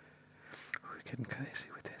 We getting crazy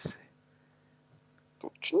with this.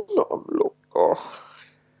 Don't you know I'm loco?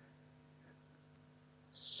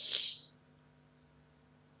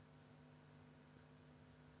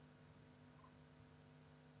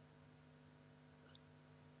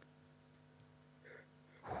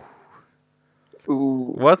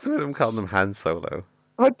 Ooh. What's with him calling him Han Solo?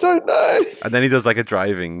 I don't know. And then he does like a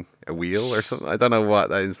wheel or something. I don't know what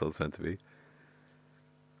that insult's meant to be.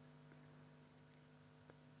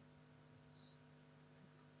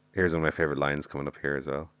 Here's one of my favorite lines coming up here as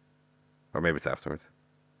well. Or maybe it's afterwards.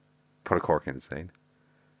 Put a cork in his vein.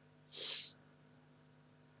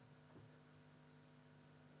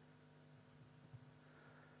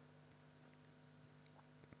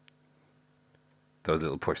 Those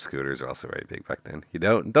little push scooters are also very big back then. You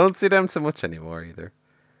don't see them so much anymore either.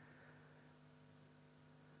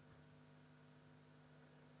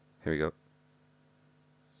 Here we go.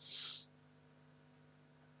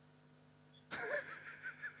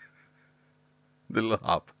 The little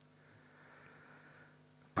hop.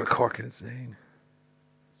 Put a cork in his vein.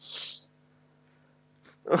 It's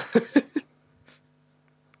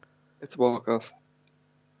a walk off.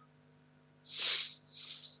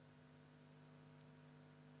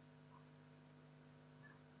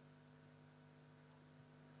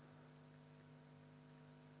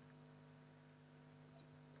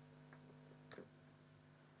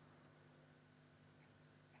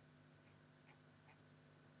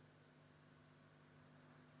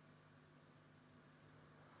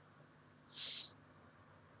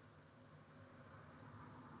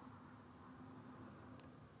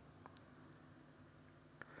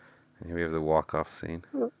 And here we have the walk-off scene,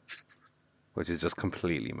 which is just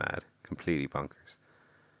completely mad, completely bonkers.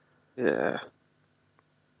 Yeah.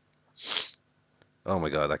 Oh my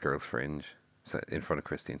god, that girl's fringe in front of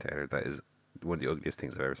Christine Taylor. That is one of the ugliest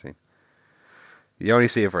things I've ever seen. You only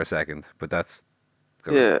see it for a second, but that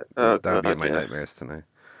would be in my nightmares tonight.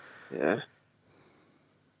 Yeah.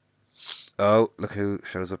 Oh, look who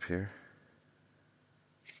shows up here.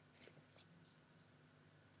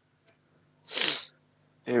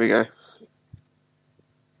 Here we go.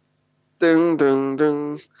 Ding, ding,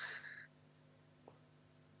 ding.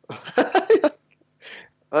 I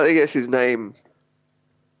think it's his name.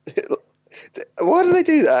 Why do they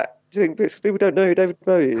do that? Do you think because people don't know who David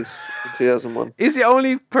Bowie is in 2001? He's the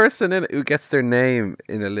only person in it who gets their name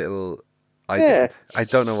in a little ident. Yeah. I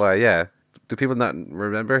don't know why, yeah. Do people not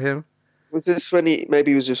remember him? Was this when he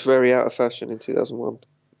was just very out of fashion in 2001?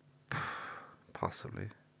 Possibly.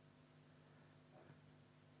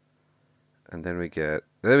 And then we get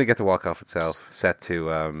the walk off itself, set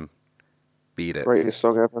to Beat It. Greatest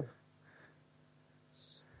song ever.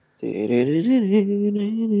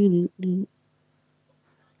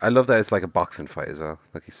 I love that it's like a boxing fight as well.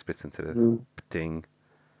 Like he spits into the ding.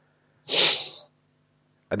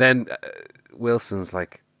 And then Wilson's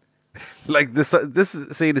like this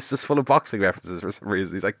scene is just full of boxing references for some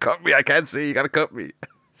reason. He's like, cut me, I can't see, you gotta cut me.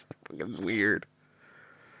 It's fucking weird.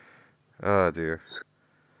 Oh dear.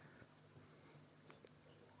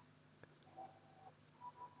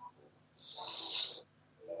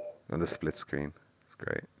 On the split screen. It's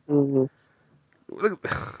great. Mm-hmm. Look.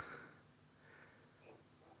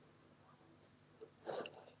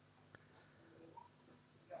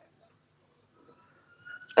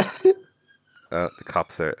 The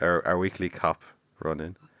cops are our weekly cop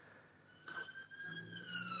run-in.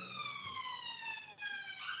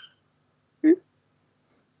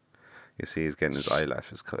 You see, he's getting his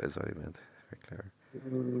eyelashes cut, is what he meant. Very clever.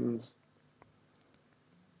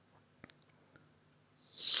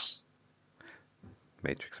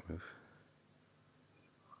 Matrix move.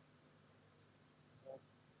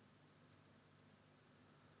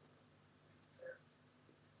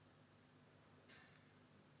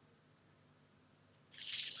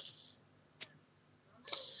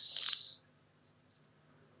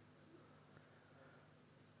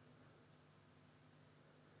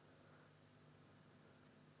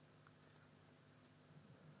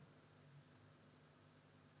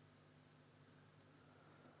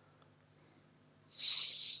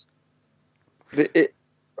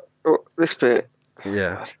 This bit.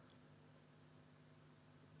 Yeah.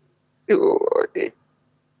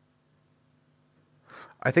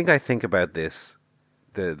 I think about this,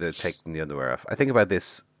 the taking the underwear off. I think about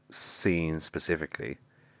this scene specifically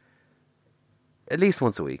at least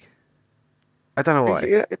once a week. I don't know why.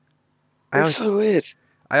 Yeah, it's so weird.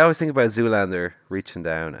 I always think about Zoolander reaching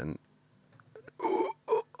down and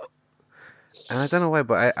I don't know why,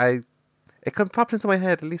 but it pops into my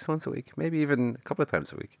head at least once a week, maybe even a couple of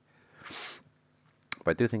times a week.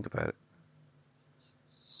 But I do think about it.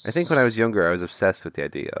 I think when I was younger, I was obsessed with the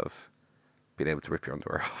idea of being able to rip your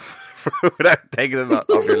underwear off without taking them off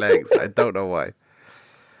your legs. I don't know why.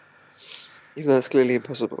 Even though it's clearly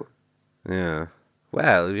impossible. Yeah.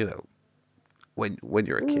 Well, you know, when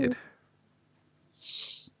you're a kid.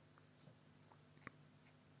 He's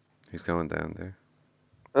going down there.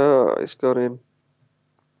 Oh, he's got him.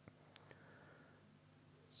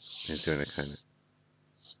 He's doing it kind of.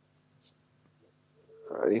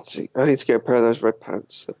 I need to get a pair of those red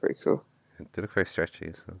pants. They're pretty cool. They look very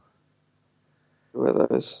stretchy, so. Who are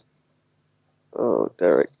those? Oh,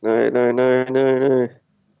 Derek. No.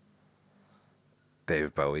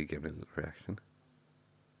 David Bowie giving a little reaction.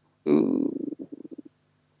 Ooh.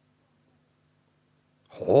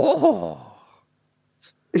 Oh!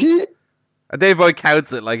 And David Bowie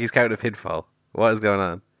counts it like he's counting a pinfall. What is going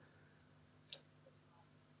on?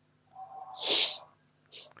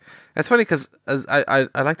 It's funny because I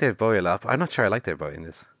like David Bowie a lot, but I'm not sure I like David Bowie in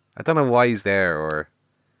this. I don't know why he's there, or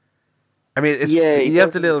I mean, you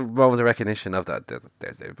have the little moment of recognition of that.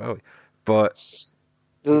 There's David Bowie, but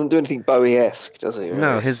doesn't do anything Bowie-esque, does he? Right?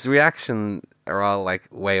 No, his reaction are all like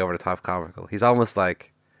way over the top comical. He's almost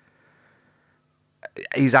like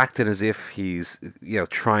he's acting as if he's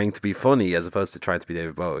trying to be funny as opposed to trying to be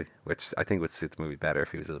David Bowie, which I think would suit the movie better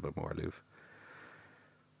if he was a little bit more aloof.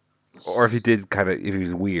 Or if he did if he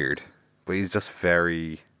was weird, but he's just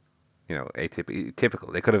very,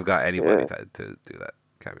 atypical. They could have got anybody to do that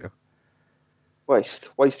cameo.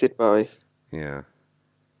 Wasted Bowie. Yeah.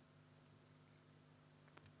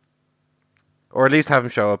 Or at least have him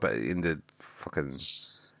show up in the fucking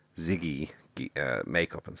Ziggy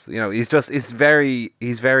makeup and stuff. He's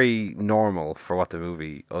very normal for what the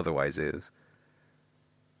movie otherwise is.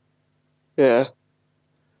 Yeah.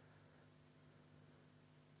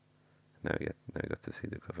 Now you got to see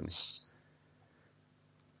the Covenant.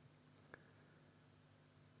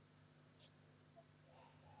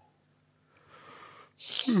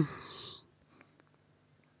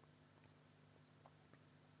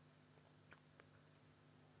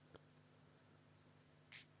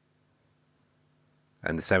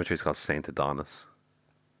 And the cemetery is called Saint Adonis.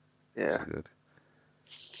 Yeah. Good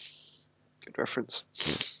reference.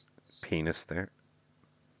 Yeah. Penis there.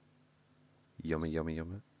 Yummy, yummy,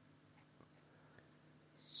 yummy.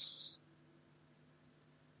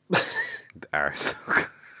 The arse.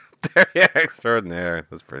 Yeah, extraordinaire.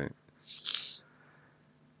 That's brilliant.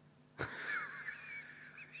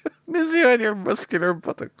 Miss you on your muscular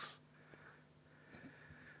buttocks.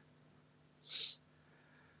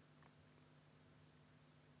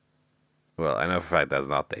 Well, I know for a fact that's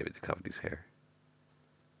not David Duchovny's hair.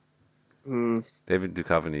 David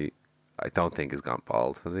Duchovny, I don't think has gone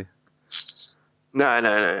bald, has he?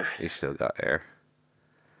 No. He's still got hair.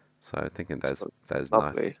 So I'm thinking that's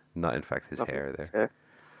not in fact his hair there. Yeah.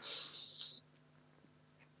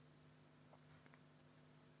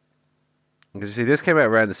 Because you see, this came out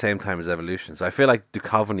around the same time as Evolution, so I feel like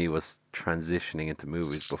Duchovny was transitioning into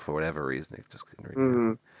movies, but for whatever reason, it just didn't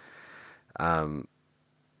really happen.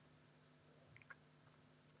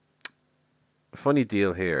 Funny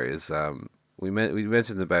deal here is we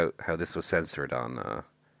mentioned about how this was censored on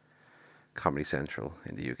Comedy Central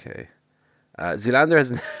in the UK. Zoolander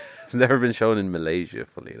has never been shown in Malaysia,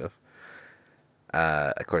 funnily enough.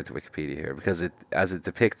 according to Wikipedia here, because it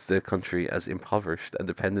depicts the country as impoverished and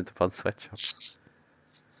dependent upon sweatshops.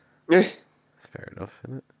 Yeah. It's fair enough,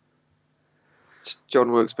 isn't it?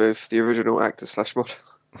 John Wilkes Booth, the original actor / model.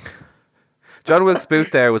 John Wilkes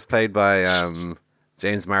Booth there was played by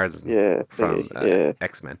James Marsden from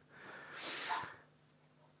X-Men.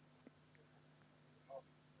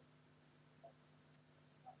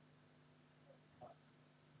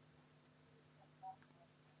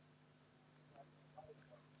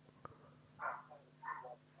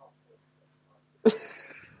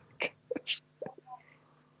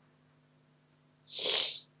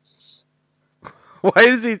 Why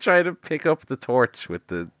does he try to pick up the torch with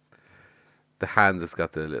the hand that's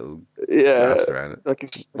got the little glass around it? Like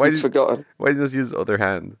he's forgotten. Why does he just use the other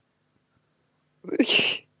hand?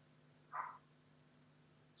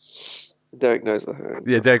 Derek knows the hand.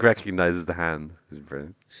 Yeah, Derek recognizes the hand.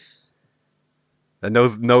 Brilliant. And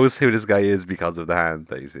knows who this guy is because of the hand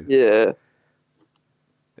that you see. Yeah.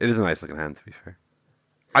 It is a nice looking hand, to be fair.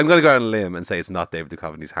 I'm going to go out on a limb and say it's not David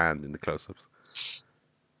Duchovny's hand in the close-ups.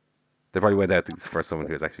 They probably went out for someone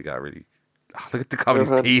who's actually got really... Oh, look at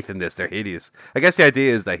Duchovny's teeth in this. They're hideous. I guess the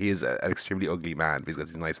idea is that he is an extremely ugly man, but he's got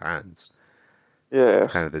these nice hands. Yeah.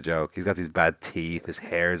 That's kind of the joke. He's got these bad teeth. His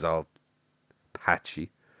hair is all patchy.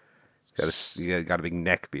 He's got a big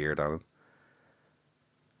neck beard on him.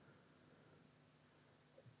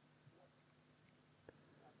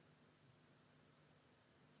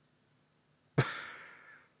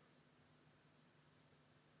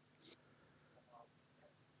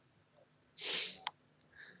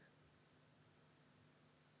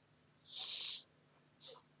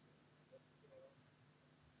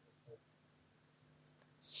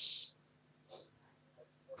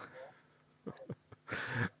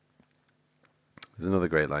 There's another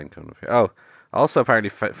great line coming up here. Oh, also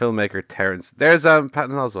apparently filmmaker Terrence. There's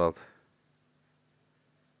Patton Oswalt.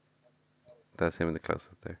 That's him in the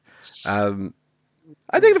close-up there. I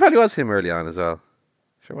think it probably was him early on as well.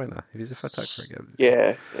 Sure, why not? If he's a photographer again.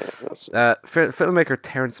 Yeah. Filmmaker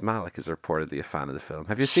Terrence Malick is reportedly a fan of the film.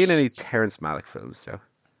 Have you seen any Terrence Malick films, Joe?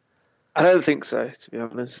 I don't think so, to be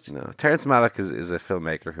honest. No. Terrence Malick is a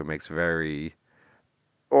filmmaker who makes very...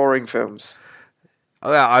 boring films.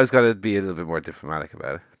 Oh, yeah, I was going to be a little bit more diplomatic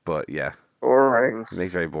about it, but yeah. Boring. He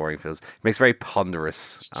makes very boring films. He makes very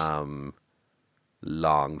ponderous, long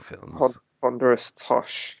films. Ponderous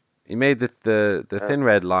tosh. He made the Thin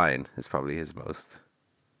Red Line is probably his most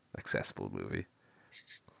accessible movie.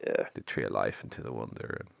 Yeah. The Tree of Life and To the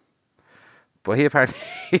Wonder. But he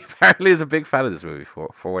apparently is a big fan of this movie for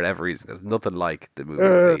whatever reason. It's nothing like the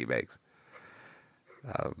movies that he makes.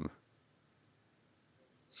 Oh.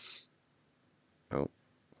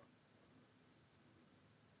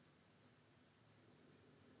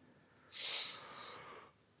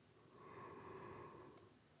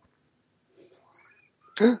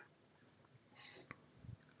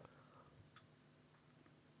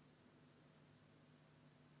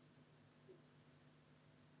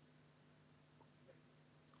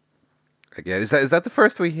 Again, is that the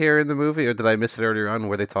first we hear in the movie, or did I miss it earlier on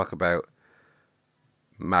where they talk about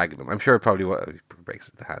Magnum? I'm sure it probably breaks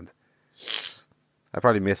the hand. I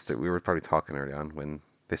probably missed it. We were probably talking early on when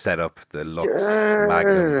they set up the Lux,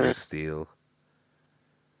 Magnum, Blue Steel,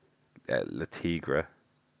 La Tigre,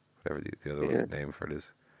 whatever the other name for it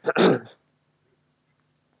is.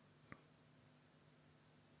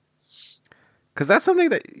 Because that's something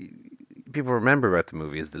that people remember about the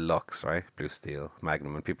movie is the Lux, right? Blue Steel,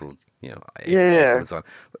 Magnum, and people, and so on.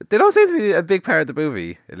 They don't seem to be a big part of the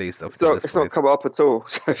movie, at least up to this point. It's not come up at all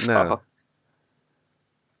so far. No.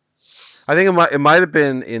 I think it might have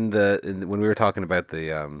been when we were talking about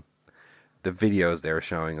the videos they were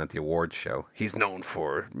showing on the awards show. He's known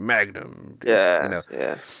for Magnum. Yeah.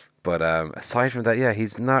 But aside from that,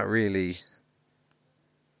 he's not really.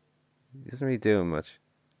 He doesn't really do much.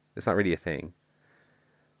 It's not really a thing.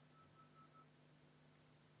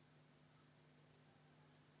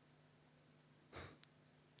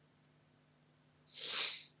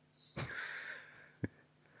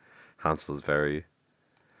 Hansel's very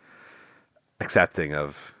accepting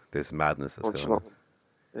of this madness that's going on.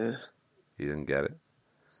 Yeah. He didn't get it.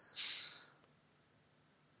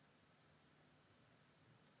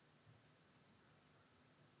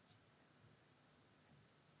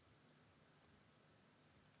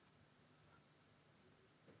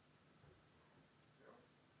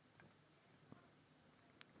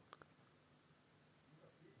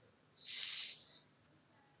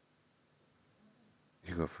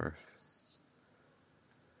 You go first.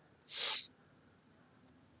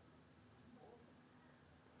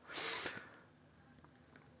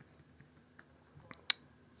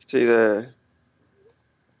 See the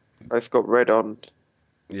both got red on.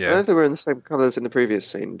 Yeah. I don't know if they were in the same colours in the previous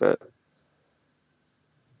scene, but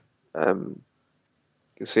you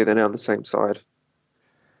can see they're now on the same side.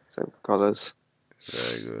 Same colours.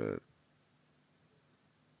 Very good.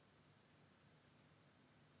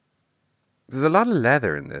 There's a lot of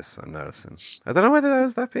leather in this, I'm noticing. I don't know whether that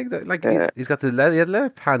was that big. He's got the leather. He had leather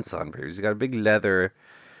pants on previously. He's got a big leather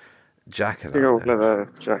jacket big on. Big old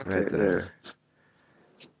leather jacket, right there.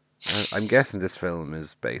 Yeah. I'm guessing this film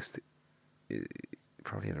is based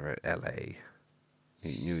probably in around L.A.,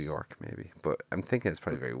 New York maybe. But I'm thinking it's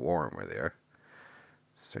probably very warm where they are.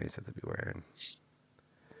 Strange that they'd be wearing.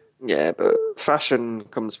 Yeah, but fashion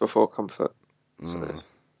comes before comfort. So.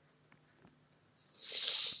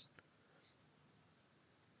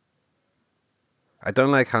 I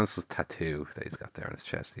don't like Hansel's tattoo that he's got there on his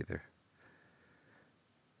chest either.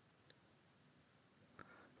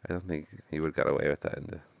 I don't think he would have got away with that in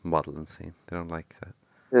the modeling scene. They don't like that.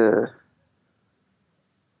 Yeah.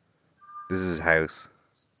 This is his house.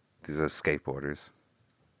 These are skateboarders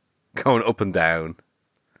going up and down,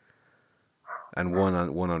 and one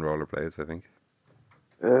on rollerblades, I think.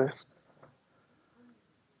 Yeah.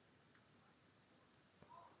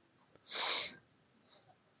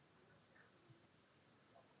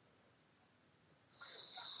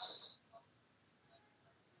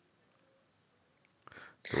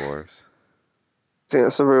 Dwarves. I think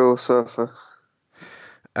that's a real surfer.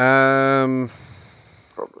 Probably.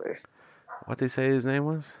 What did they say his name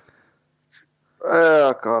was?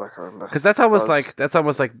 Oh God, I can't remember. Because that's almost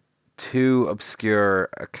like too obscure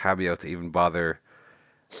a cameo to even bother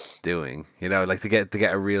doing. You know, like to get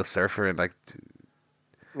a real surfer and like.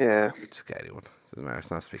 Yeah. Just get anyone. Doesn't matter. It's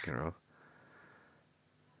not a speaking role.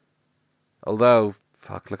 Although,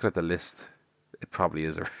 fuck, looking at the list, it probably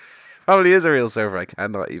is a real surfer. I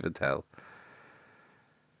cannot even tell.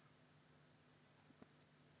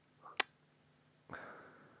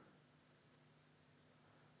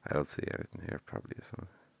 I don't see anything here. Probably is one.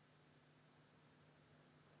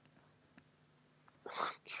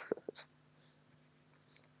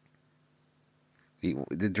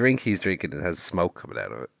 The drink he's drinking has smoke coming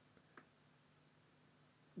out of it.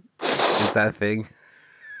 Is that a thing?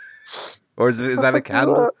 Or is that a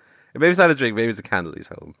candle? Maybe it's not a drink, maybe it's a candle he's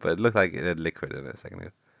holding. But it looked like it had liquid in it a second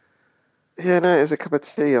ago. Yeah, no, it's a cup of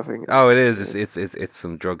tea, I think. Oh, it is. It's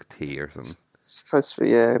some drug tea or something. It's supposed to be,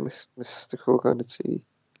 yeah, mystical kind of tea.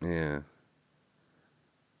 Yeah.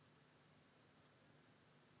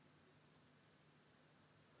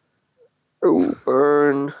 Oh,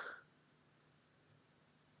 burn.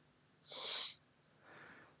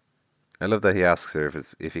 I love that he asks her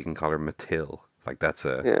if he can call her Matil. Like that's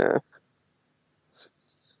a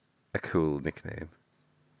cool nickname.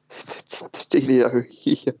 Delio.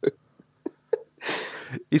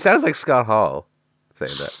 He sounds like Scott Hall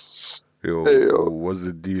saying that. Yo, hey, yo. What's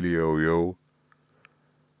the dealio, yo?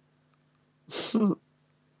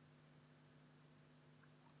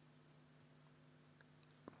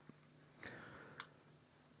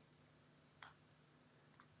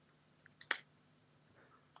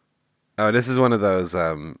 Oh, this is one of those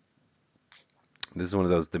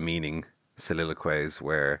demeaning soliloquies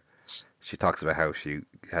where she talks about how she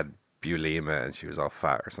had bulimia and she was all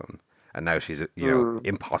fat or something, and now she's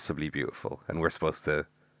impossibly beautiful, and we're supposed to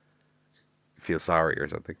feel sorry or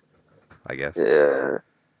something, I guess. Yeah.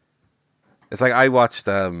 It's like I watched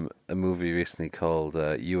a movie recently called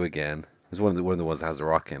You Again. It was one of the ones that has a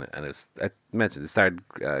rock in it, and I mentioned it starred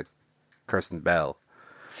Kirsten Bell,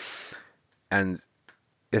 and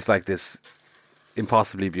it's like this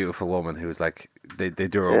impossibly beautiful woman who's like they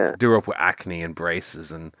drew her up with acne and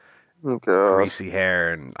braces and greasy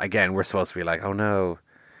hair, and again we're supposed to be like, oh no,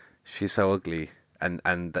 she's so ugly, and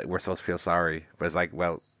that we're supposed to feel sorry, but it's like,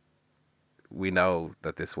 well, we know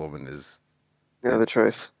that this woman is the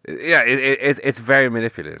truth. Yeah, it's very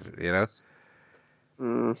manipulative, you know.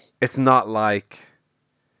 It's not like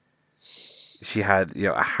she had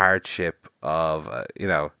a hardship of I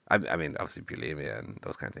mean obviously bulimia and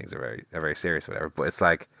those kind of things are very serious or whatever, but it's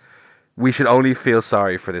like we should only feel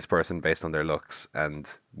sorry for this person based on their looks,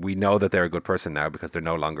 and we know that they're a good person now because they're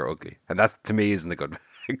no longer ugly, and that to me isn't a good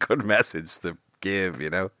message to give,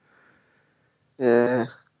 Yeah.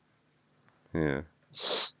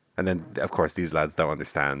 And then of course these lads don't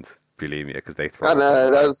understand bulimia because they throw. I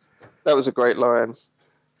know that was a great line.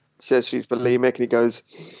 She says she's bulimic, and he goes,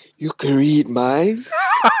 "You can read mine."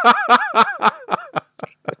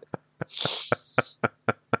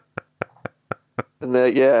 And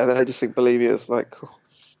then I just think bulimia is like, oh,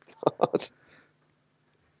 God.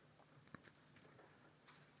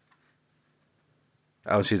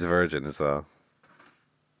 Oh, she's a virgin as well.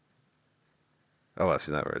 Oh, well, she's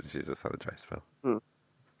not a virgin. She's just on a dry spell. Hmm.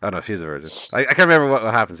 Oh, no, she's a virgin. I can't remember what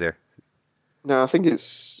happens here. No, I think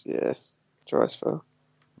it's, dry spell.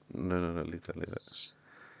 No, leave that.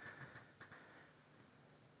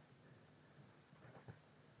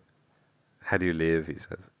 How do you live, he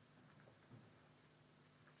says.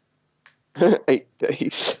 8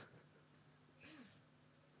 days.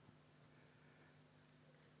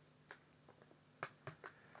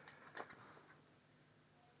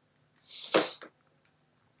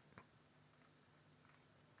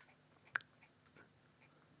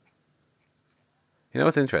 You know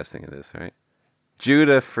what's interesting in this, right?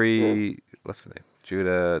 Judah what's his name?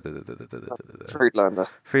 Judah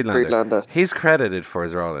Friedlander. He's credited for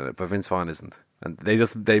his role in it, but Vince Vaughn isn't. And they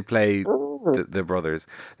play the brothers.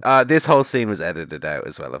 This whole scene was edited out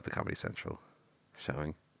as well of the Comedy Central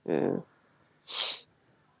showing. Yeah.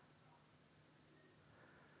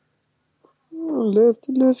 Oh,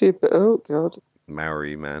 love you, but oh god.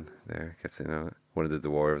 Maori man there gets in on it. One of the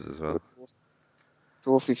dwarves as well.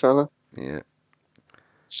 Dwarfy fella. Yeah.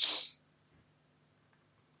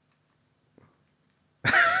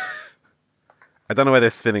 I don't know why they're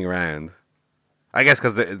spinning around. I guess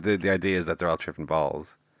because the idea is that they're all tripping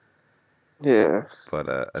balls. Yeah. But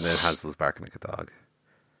and then Hansel's barking like a dog.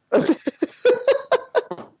 Look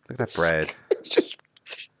at that bread. Just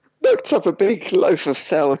knocked up a big loaf of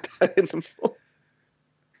sourdough in the morning.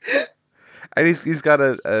 And he's got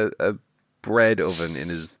a bread oven in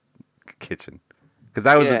his kitchen because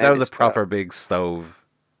that was a proper big stone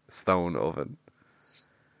oven.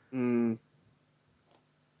 Mm.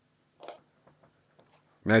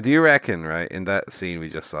 Now, do you reckon, right, in that scene we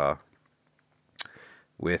just saw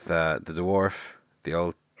with the dwarf, the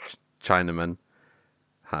old Chinaman,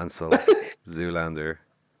 Hansel, Zoolander,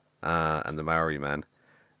 and the Maori man,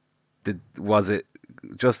 was it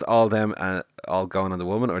just all them all going on the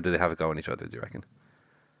woman, or did they have it go on each other, do you reckon?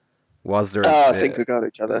 Was there... I think we got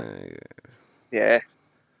each other. Yeah.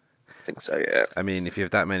 I think so, yeah. I mean, if you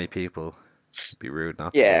have that many people, it'd be rude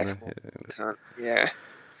not to. Yeah. Yeah.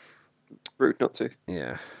 Rude not to.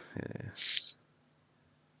 Yeah.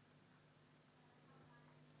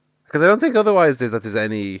 Because I don't think otherwise there's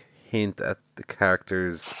any hint at the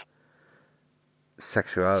character's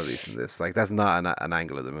sexualities in this. Like, that's not an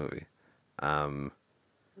angle of the movie.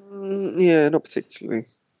 Yeah, not particularly.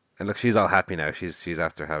 And look, she's all happy now. She's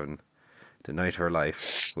after having the night of her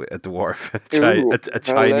life with a dwarf, a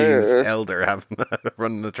Chinese elder having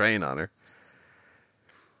running the train on her.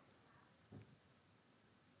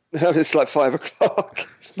 It's like 5 o'clock.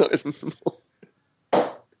 It's not even more.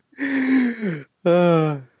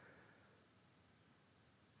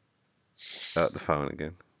 The phone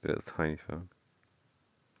again. The little tiny phone.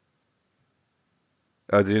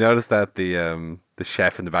 Oh, did you notice that the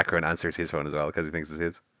chef in the background answers his phone as well because he thinks it's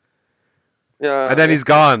his? Yeah. And then he's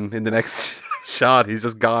gone in the next shot. He's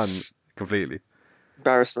just gone completely.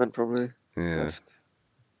 Embarrassment, probably. Yeah. Left.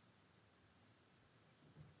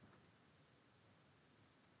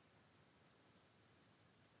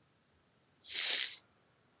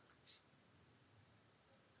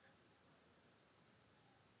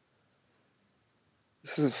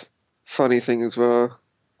 This is a funny thing as well.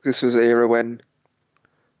 This was an era when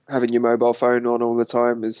having your mobile phone on all the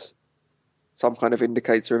time is some kind of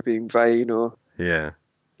indicator of being vain or a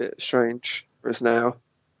bit strange. Whereas now,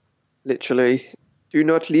 literally, do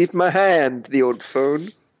not leave my hand, the old phone.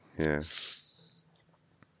 Yeah.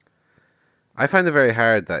 I find it very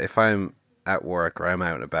hard that if I'm at work or I'm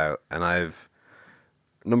out and about and I've,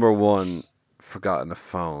 number one, forgotten a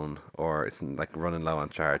phone or it's like running low on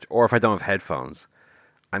charge, or if I don't have headphones,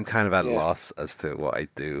 I'm kind of at a loss as to what I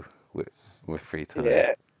do with free time.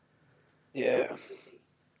 Yeah.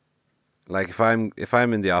 Like if I'm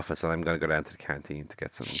in the office and I'm going to go down to the canteen to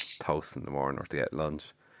get some toast in the morning or to get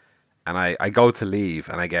lunch, and I go to leave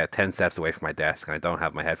and I get 10 steps away from my desk and I don't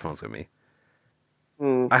have my headphones with me,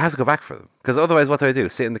 I have to go back for them. Because otherwise what do?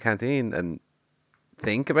 Sit in the canteen and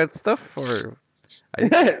think about stuff? Or I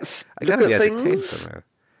gotta be entertained somehow.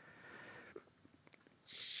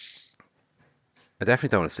 I definitely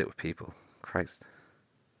don't want to sit with people. Christ.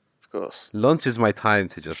 Of course. Lunch is my time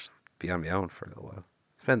to just be on my own for a little while.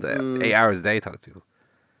 Spend 8 hours a day talking to people.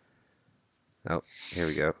 Oh, here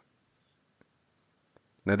we go.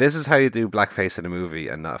 Now this is how you do blackface in a movie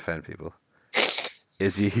and not offend people.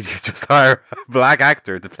 Is you just hire a black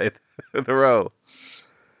actor to play the role.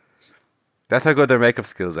 That's how good their makeup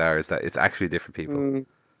skills are, is that it's actually different people.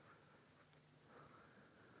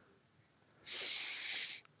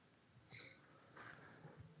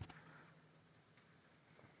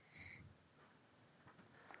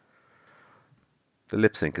 The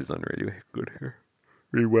lip sync is done really good here.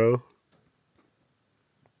 Really well.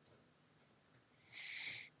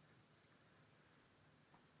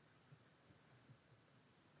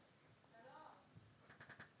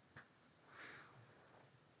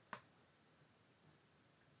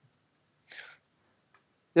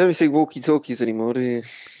 You don't see walkie-talkies anymore, do you?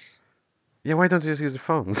 Yeah, why don't you just use their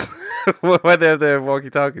phones? Why they have their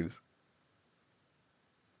walkie-talkies?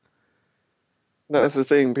 That was the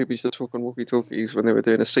thing. People used to talk on walkie-talkies when they were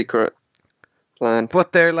doing a secret plan.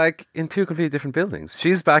 But they're like in two completely different buildings.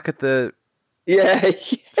 She's back at the. Yeah,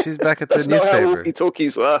 she's back at that's the not newspaper. how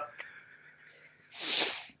walkie-talkies work.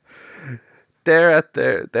 They're at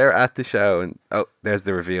the show, and there's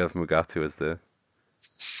the reveal of Mugatu as the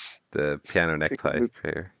piano necktie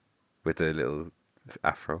player with the little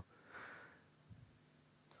afro.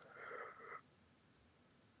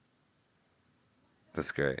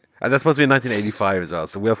 That's great. And that's supposed to be in 1985 as well,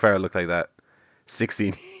 so Will Ferrell looked like that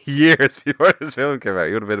 16 years before this film came out.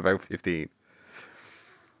 He would have been about 15.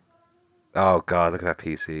 Oh, God, look at that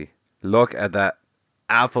PC. Look at that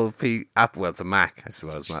Apple, well, it's a Mac, I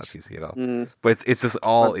suppose, not a PC at all. But it's just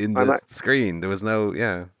all in the screen. There was no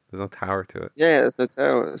tower to it. Yeah, there's no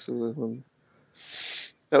tower.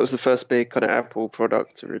 That was the first big kind of Apple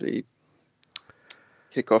product to really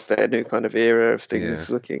kick off their new kind of era of things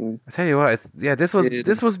looking. I tell you what, this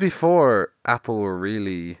was before Apple were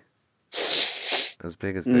really as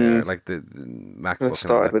big as they are. Like the MacBook.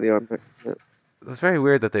 Started with the iMac. Yeah. It's very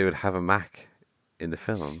weird that they would have a Mac in the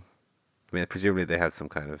film. I mean, presumably they have some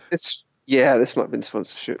kind of this might have been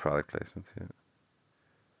sponsorship product placement. Yeah,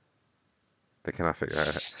 they cannot figure it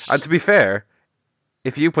out. And to be fair,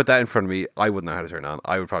 if you put that in front of me, I wouldn't know how to turn it on.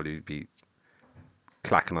 I would probably be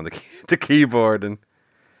clacking on the keyboard, and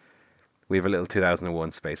we have a little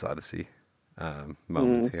 2001 Space Odyssey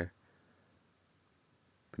moment here.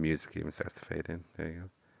 The music even starts to fade in. There you go.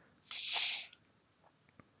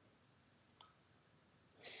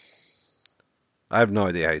 I have no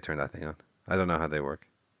idea how you turn that thing on. I don't know how they work.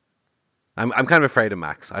 I'm kind of afraid of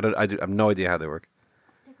Macs. I have no idea how they work.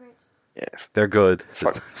 They're great. Yeah, they're good.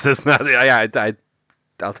 It's not. Yeah,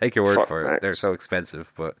 I'll take your word for it. Macs. They're so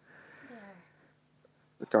expensive, but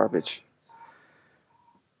it's garbage.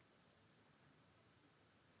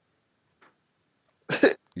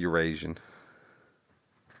 Eurasian.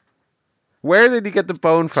 Where did he get the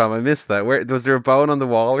bone from? I missed that. Where was there a bone on the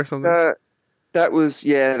wall or something? That was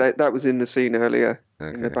that was in the scene earlier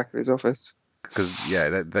in the back of his office. Because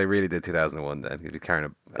they really did 2001. Then he'd be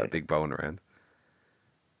carrying a big bone around.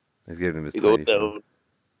 He's giving him his tiny phone.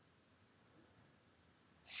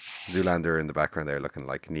 Zoolander in the background there, looking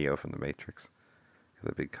like Neo from the Matrix,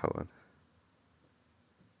 with a big coat on.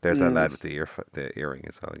 There's that lad with the earring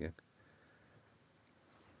as well again.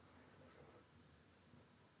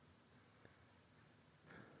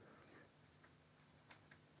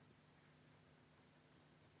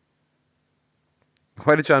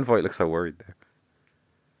 Why did John Voight look so worried there?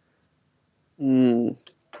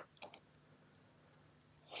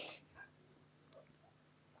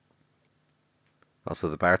 Also,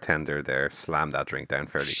 the bartender there slammed that drink down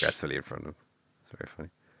fairly aggressively in front of him. It's very funny.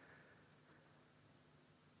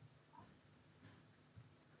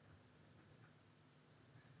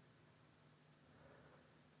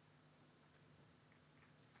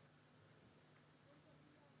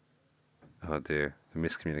 Oh dear, the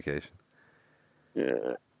miscommunication.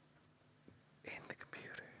 Yeah. In the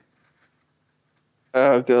computer.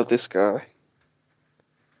 Oh god, this guy.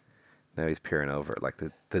 Now he's peering over at like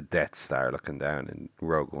the Death Star looking down in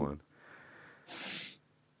Rogue One.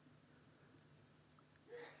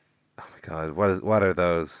 Oh my god, what are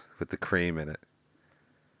those with the cream in it?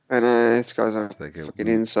 I know, this guy's like a fucking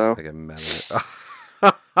incel. Like a melon.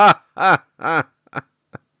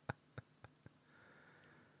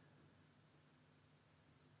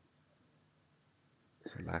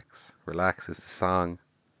 Relax is the song.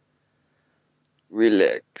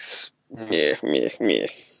 Relax. Yeah.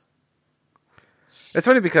 It's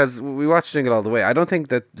funny because we watched Jingle All the Way. I don't think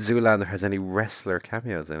that Zoolander has any wrestler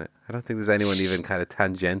cameos in it. I don't think there's anyone even kind of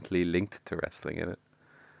tangentially linked to wrestling in it.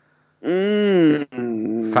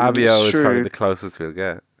 Fabio is probably the closest we'll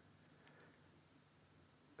get.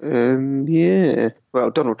 Yeah.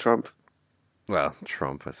 Well, Donald Trump. Well,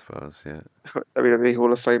 Trump, I suppose, yeah. WWE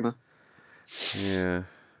Hall of Famer. Yeah.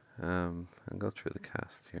 I'll go through the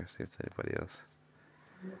cast here, see if there's anybody else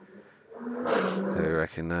that I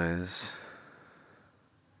recognise.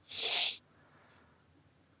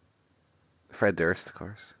 Fred Durst, of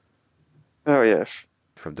course. Oh, yeah.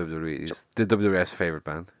 From WWE's, the WWF's favourite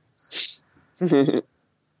band.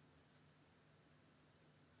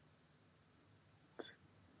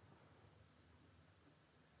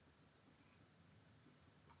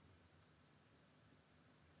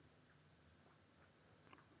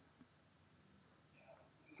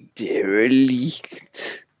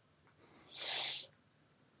 Derelict.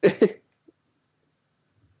 I'm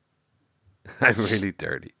really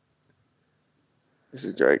dirty. This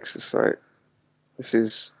is great. It's like, this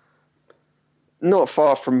is not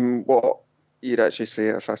far from what you'd actually see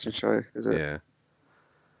at a fashion show, is it? Yeah.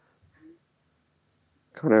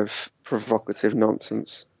 Kind of provocative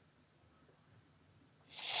nonsense.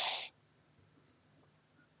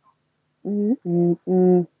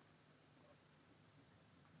 Mm-mm-mm.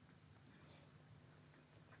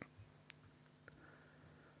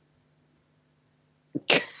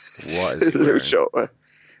 What is he There's a little wearing? shot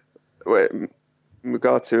where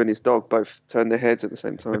Mugatu and his dog both turn their heads at the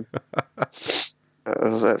same time. That's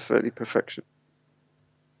absolutely perfection.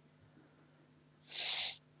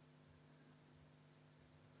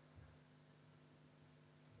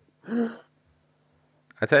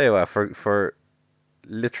 I tell you what, for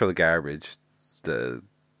literal garbage, the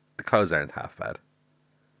clothes aren't half bad.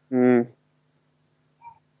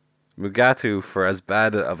 Mugatu, for as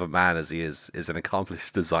bad of a man as he is an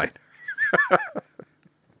accomplished designer.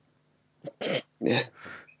 Yeah.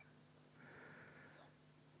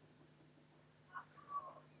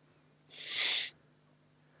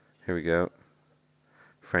 Here we go.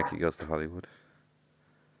 Frankie goes to Hollywood.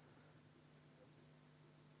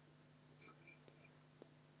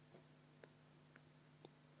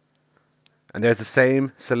 And there's the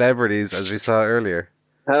same celebrities as we saw earlier.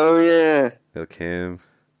 Oh, yeah. Lil Kim.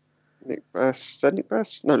 Nick Bass. Is that Nick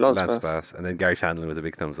Bass? No, Lance Bass. And then Gary Chandler with a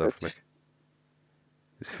big thumbs up. Like,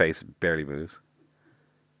 his face barely moves.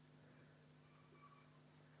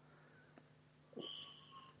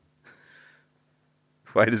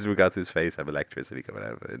 Why does Mugatu's face have electricity coming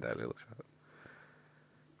out of it in that little shot?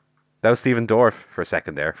 That was Stephen Dorff for a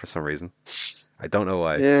second there, for some reason. I don't know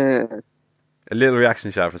why. Yeah. A little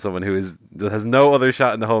reaction shot for someone who has no other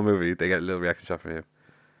shot in the whole movie. They get a little reaction shot from him.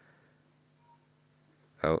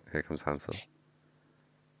 Oh, here comes Hansel.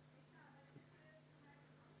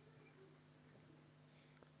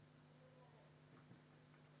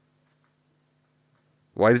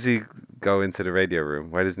 Why does he go into the radio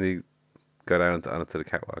room? Why doesn't he go down onto the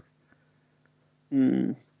catwalk?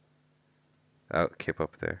 Oh, Kip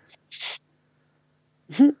up there.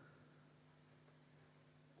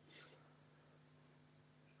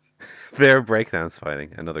 They're breakdance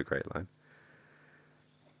fighting. Another great line.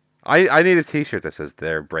 I need a t-shirt that says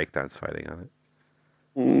they're breakdance fighting on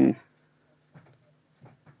it.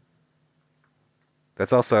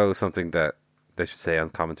 That's also something that they should say on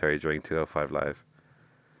commentary during 205 Live.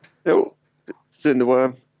 Oh, it's in the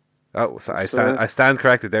worm. Oh, so I stand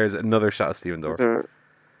corrected. There's another shot of Stephen Dorff.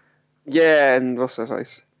 Yeah, and what's her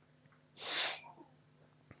face?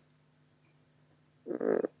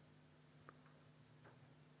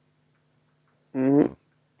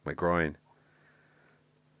 My groin.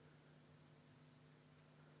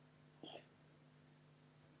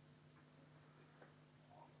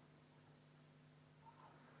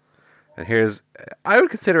 And here's, I would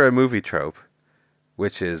consider a movie trope,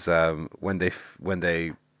 which is when they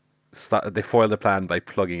foil the plan by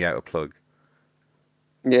plugging out a plug.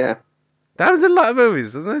 Yeah. That happens in a lot of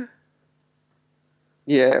movies, doesn't it?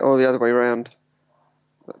 Yeah, or the other way around.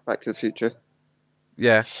 Back to the Future.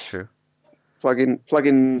 Yeah, true. Plugging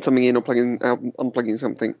something in or plugging out, unplugging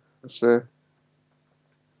something. That's There's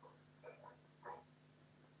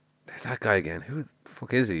that guy again. Who the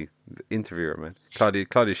fuck is he? The interviewer, man. Claudia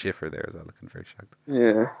Schiffer there as well, looking very shocked.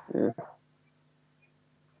 Yeah.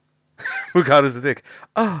 Who got us a dick?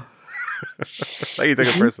 Oh. Like you take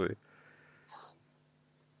it personally.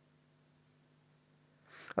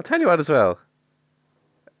 I'll tell you what as well.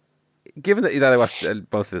 Given that I watched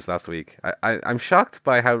most of this last week, I'm shocked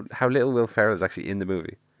by how little Will Ferrell is actually in the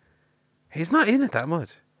movie. He's not in it that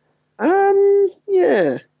much.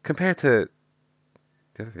 Yeah. Compared to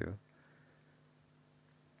the other people.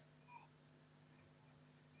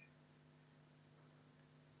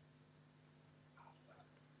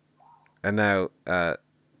 And now the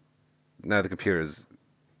computer's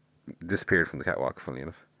disappeared from the catwalk, funnily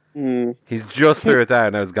enough. He's just threw it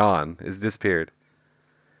down, now it's gone. It's disappeared.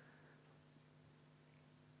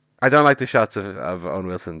 I don't like the shots of Owen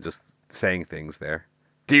Wilson just saying things there.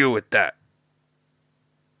 Deal with that.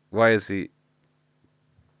 Why is he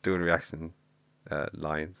doing reaction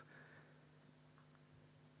lines?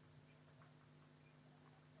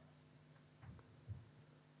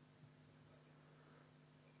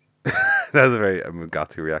 That was a very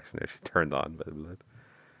Mugatu reaction there. She's turned on by the blood.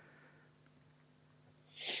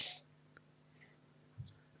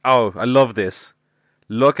 Oh, I love this.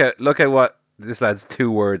 Look at what this lad's 2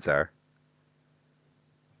 words are.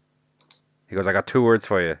 He goes, I got 2 words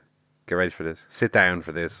for you. Get ready for this. Sit down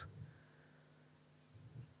for this.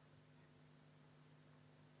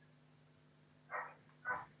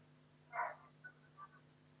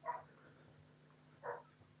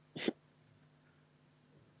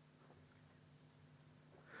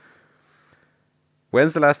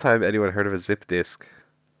 When's the last time anyone heard of a zip disk?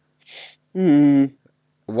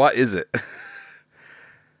 What is it?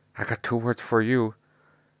 I got 2 words for you.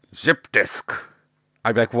 Zip disk.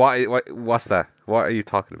 I'd be like, what's that? What are you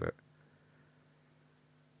talking about?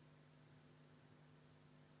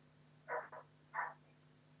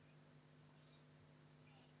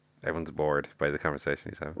 Everyone's bored by the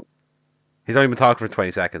conversation he's having. He's only been talking for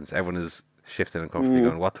 20 seconds. Everyone is shifting and comfortably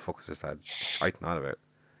going, what the fuck is this lad fighting on about?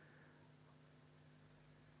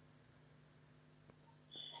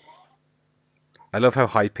 I love how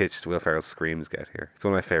high-pitched Will Ferrell's screams get here. It's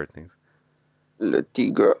one of my favourite things. Le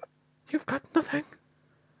Tigre. You've got nothing.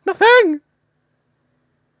 Nothing!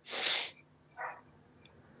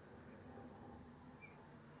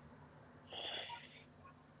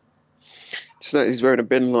 Just notice he's wearing a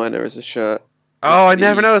bin liner as a shirt. Oh, I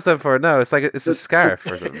never noticed that before. No, it's like it's a scarf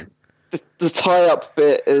or something. The tie-up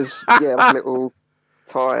bit is, a little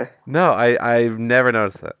tie. No, I've never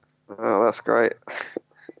noticed that. Oh, that's great.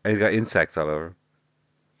 And he's got insects all over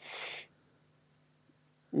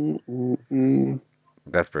him.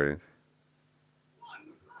 That's brilliant.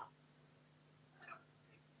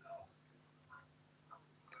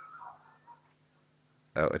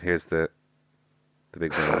 Oh, and here's the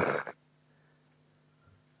big moment.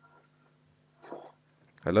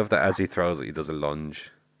 I love that as he throws it, he does a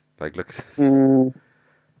lunge. Like, look at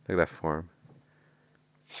that form.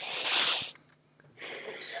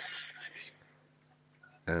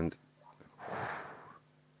 And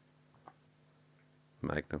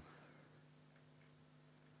Magnum.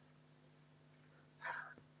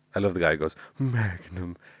 I love the guy who goes,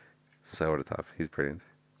 Magnum. So over the top. He's brilliant.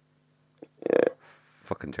 Yeah.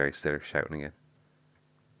 Fucking Jerry Stiller shouting it.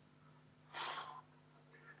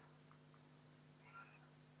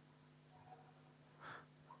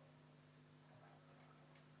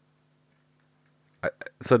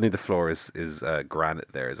 Suddenly the floor is granite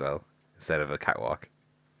there as well, instead of a catwalk.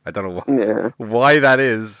 I don't know why that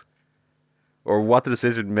is, or what the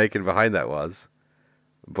decision making behind that was,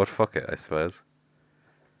 but fuck it, I suppose.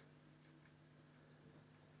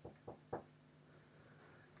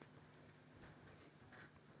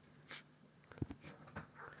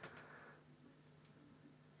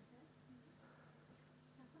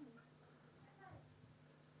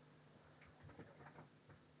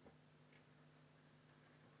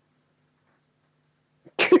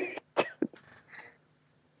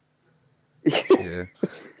 Yeah.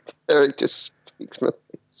 Eric just speaks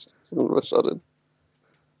Malaysian all of a sudden.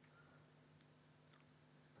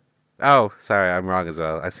 Oh, sorry, I'm wrong as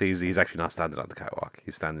well. I see he's actually not standing on the catwalk.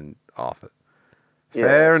 He's standing off it. Yeah.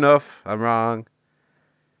 Fair enough. I'm wrong.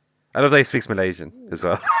 I love that he speaks Malaysian as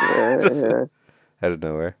well. Yeah. Out of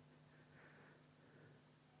nowhere.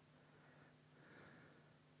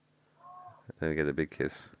 Then we get a big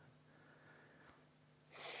kiss.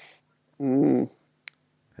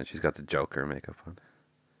 And she's got the Joker makeup on.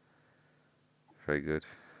 Very good.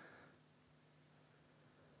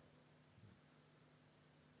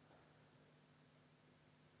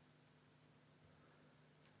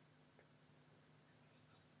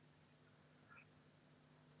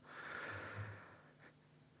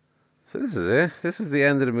 So this is it. This is the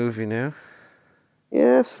end of the movie now.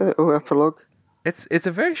 Yes, epilogue. It's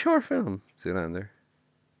a very short film, Zoolander.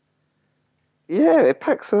 Yeah, it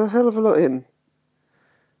packs a hell of a lot in.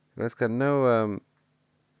 But it's got no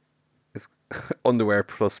it's underwear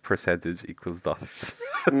plus percentage equals dollars.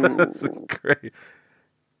 That's great.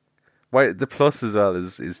 Why the plus as well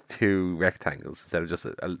is 2 rectangles instead of just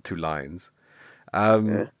 2 lines.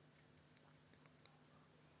 Yeah,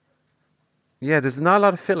 there's not a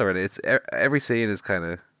lot of filler in it. It's every scene is kind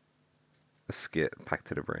of a skit packed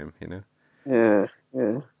to the brim, you know. Yeah.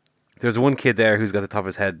 There's one kid there who's got the top of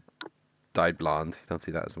his head dyed blonde. You don't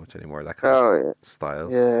see that as much anymore. That kind of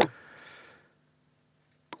style. Yeah.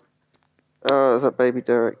 Oh, is that Baby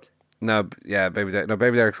Derek? No, yeah, Baby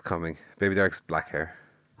Derek's coming. Baby Derek's black hair.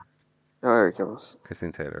 Oh, here he comes.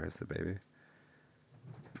 Christine Taylor is the baby.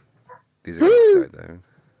 These are skydiving.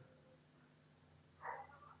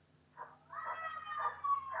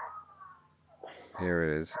 Here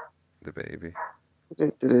it is, the baby.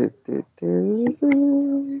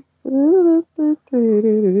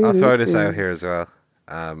 I'll throw this out here as well.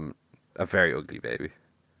 A very ugly baby.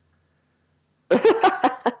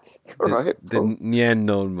 Right. The Nien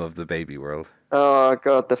Nulm of the baby world. Oh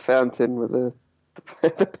god, the fountain with the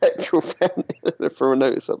petrol fountain. I've never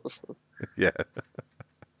noticed that before. Yeah.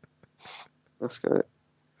 That's great.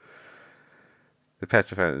 The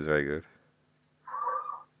petrol fountain is very good.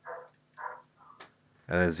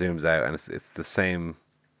 And then it zooms out, and it's the same.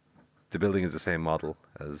 The building is the same model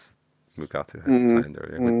as Mugatu had signed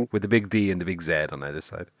earlier, with the big D and the big Z on either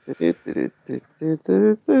side.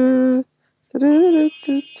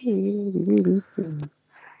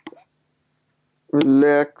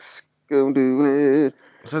 Relax, go do it.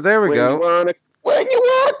 So there we go. When you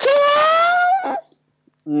wanna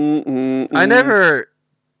come. I never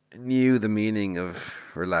knew the meaning of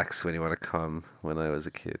relax when you want to come when I was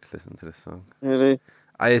a kid. Listen to this song. Really?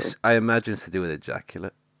 I imagine it's to do with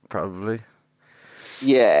ejaculate, probably.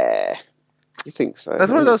 Yeah, you think so?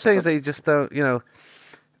 That's one of those things that you just don't, You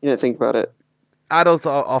don't think about it. Adults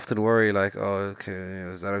often worry, like, oh, okay,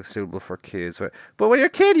 is that suitable for kids? But when you're a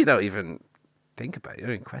kid, you don't even think about it. You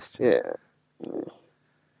don't even question it. Yeah.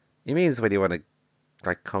 It means when you want to,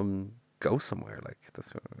 like, go somewhere. Like,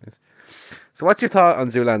 that's what it means. So what's your thought on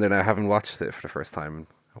Zoolander now, having watched it for the first time in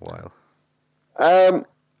a while?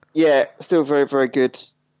 Yeah, still very, very good.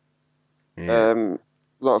 Yeah. A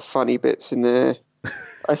lot of funny bits in there.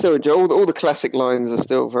 I still enjoy all the classic lines are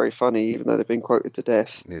still very funny, even though they've been quoted to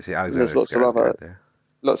death. You see, there's lots of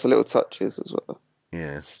lots of little touches as well.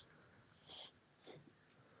 Yeah.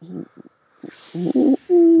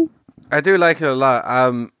 I do like it a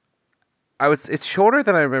lot. It's shorter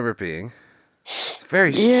than I remember it being. It's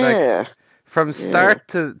very from start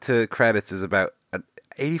to credits is about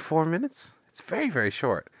 84 minutes. It's very, very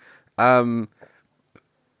short. Full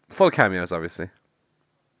cameos, obviously.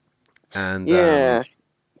 And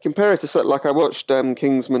compare it to like I watched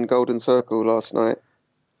Kingsman Golden Circle last night.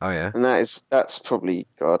 Oh yeah, and that's probably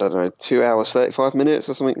I don't know 2 hours 35 minutes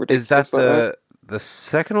or something ridiculous. Is that like the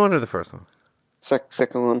second one or the first one?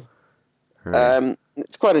 Second one. Right.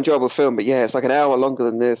 It's quite an enjoyable film, but yeah, it's like an hour longer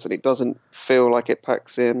than this, and it doesn't feel like it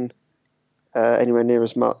packs in anywhere near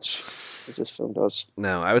as much as this film does.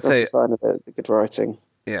 No, I would that's say a sign of the good writing.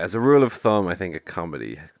 Yeah, as a rule of thumb, I think a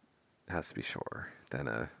comedy has to be shorter than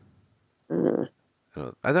a.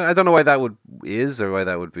 I don't know why that is or why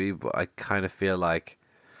that would be, but I kind of feel like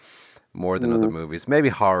more than other movies, maybe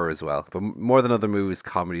horror as well, but more than other movies,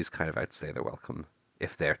 comedies kind of outstay their welcome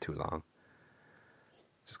if they're too long.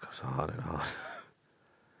 It just goes on and on.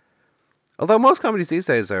 Although most comedies these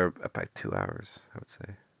days are about 2 hours, I would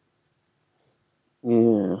say.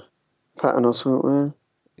 Yeah, Patton Oswalt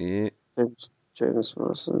there. Yeah, Jonas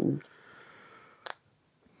Morrison.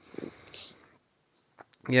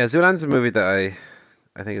 Yeah, Zoolander's a movie that I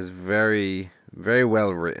think is very, very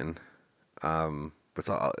well written. But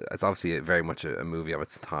it's obviously very much a movie of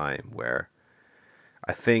its time, where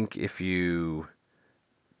I think if you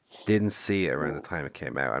didn't see it around the time it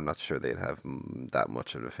came out, I'm not sure they'd have that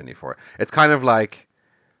much of an affinity for it. It's kind of like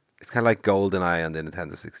GoldenEye on the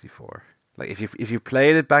Nintendo 64. Like if you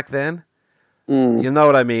played it back then, you know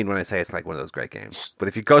what I mean when I say it's like one of those great games. But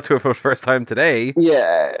if you go to it for the first time today,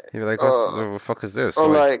 yeah, you're like, what the fuck is this? Or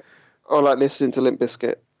like listening to Limp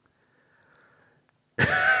Bizkit.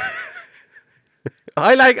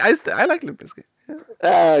 I like Limp Bizkit.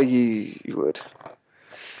 Yeah. You would.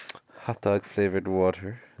 Hot dog flavored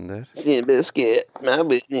water and that. Limp Bizkit, my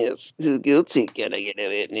witness. Who's guilty? Can I get a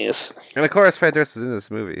witness? And of course, Fred Durst was in this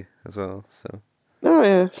movie as well. So. Oh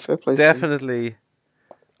yeah, fair play. Definitely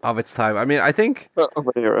of its time. I mean, I think of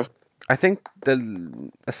an era. I think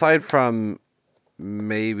aside from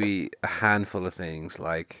maybe a handful of things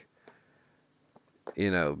like,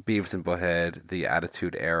 Beavis and Butthead, the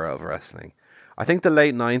Attitude Era of wrestling, I think the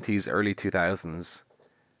late 90s, early 2000s,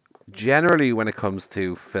 generally when it comes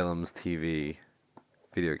to films, TV,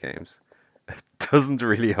 video games, it doesn't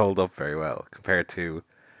really hold up very well compared to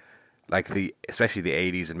like especially the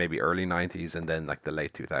 80s and maybe early 90s and then like the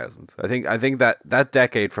late 2000s. I think that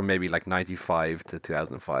decade from maybe like 95 to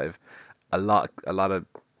 2005, a lot of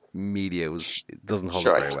media doesn't hold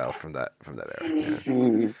up very well from that era.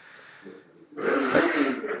 Yeah.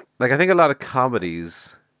 Like I think a lot of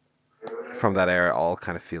comedies from that era all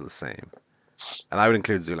kind of feel the same. And I would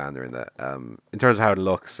include Zoolander in that. In terms of how it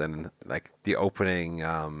looks and like the opening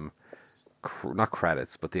not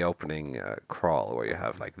credits, but the opening crawl where you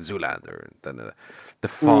have like Zoolander and then the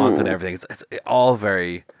font and everything. It's all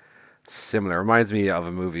very similar. It reminds me of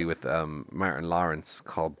a movie with Martin Lawrence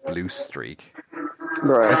called Blue Streak.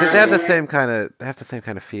 Right. I think they have the same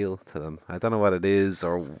kind of feel to them. I don't know what it is,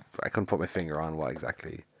 or I couldn't put my finger on what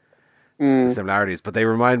exactly the similarities, but they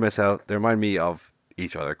remind me of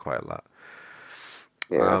each other quite a lot.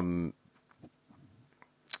 Yeah.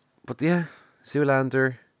 But yeah,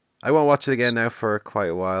 Zoolander. I won't watch it again now for quite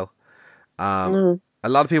a while. A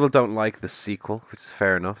lot of people don't like the sequel, which is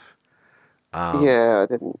fair enough. Yeah, I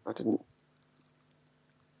didn't.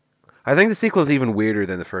 I think the sequel is even weirder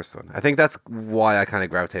than the first one. I think that's why I kind of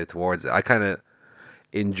gravitated towards it. I kind of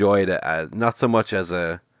enjoyed it not so much as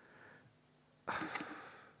a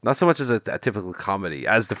Not so much as a typical comedy,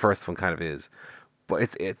 as the first one kind of is, but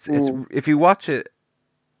it's if you watch it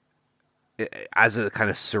as a kind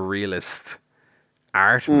of surrealist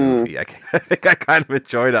art movie, I think I kind of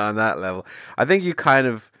enjoyed it on that level. I think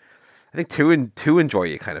to enjoy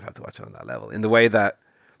you kind of have to watch it on that level, in the way that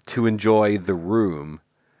to enjoy The Room,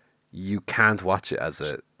 you can't watch it as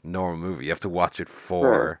a normal movie. You have to watch it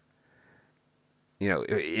for,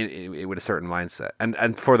 with a certain mindset.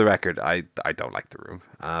 And for the record, I don't like The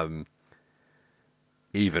Room.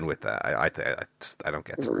 Even with that, I don't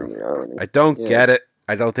get The Room. I don't get it.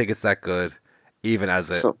 I don't think it's that good, even as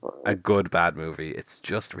a good bad movie. It's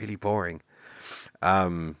just really boring.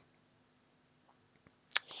 But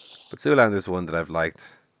Zoolander's one that I've liked.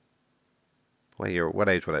 What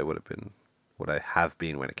age would I have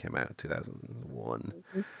been when it came out? 2001.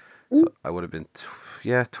 So I would have been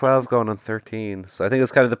 12 going on 13. So I think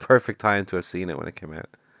it's kind of the perfect time to have seen it when it came out.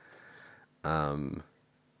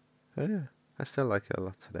 But yeah, I still like it a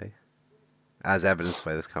lot today, as evidenced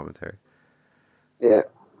by this commentary. Yeah,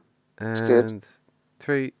 it's good.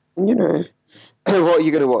 3. What are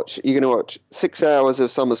you going to watch? Are you going to watch 6 hours of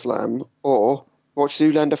SummerSlam or watch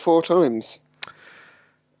Zoolander 4 times?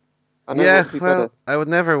 I would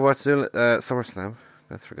never watch SummerSlam.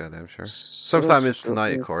 That's for goddamn sure. SummerSlam is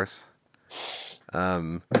tonight, of course.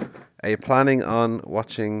 Are you planning on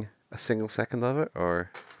watching a single second of it,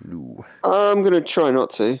 or no? I'm going to try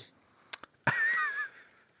not to.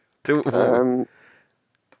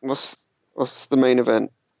 What's the main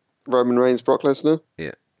event? Roman Reigns, Brock Lesnar?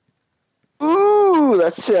 Yeah. Ooh,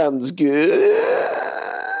 that sounds good.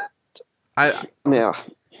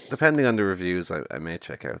 Depending on the reviews, I may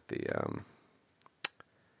check out the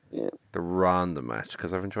Ronda match,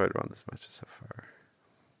 because I've enjoyed Ronda's matches so far.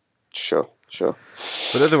 Sure.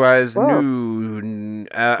 But otherwise, and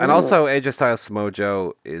also AJ Styles Samoa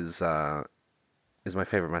Joe is my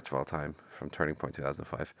favorite match of all time from Turning Point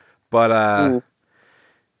 2005. But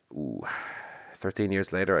 13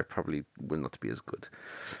 years later, I probably will not be as good.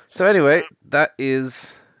 So anyway, that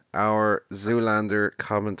is our Zoolander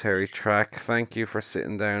commentary track. Thank you for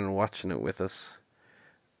sitting down and watching it with us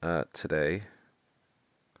today.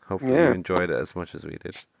 Hopefully you enjoyed it as much as we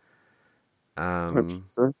did. And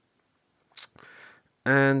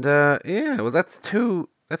that's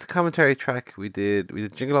a commentary track. We did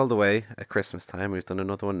Jingle All the Way at Christmas time. We've done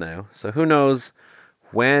another one now. So who knows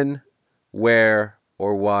when, where,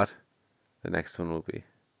 or what the next one will be.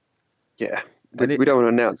 Yeah. We don't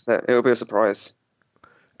want to announce that. It'll be a surprise.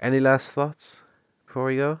 Any last thoughts before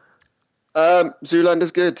we go?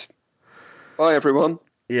 Zoolander's good. Bye, everyone.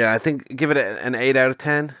 Yeah, I think give it an 8 out of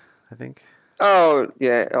 10, I think. Oh,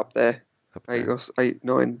 yeah, up there. 8,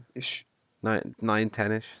 9-ish. 9,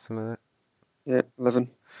 10-ish, something like that. Yeah, 11.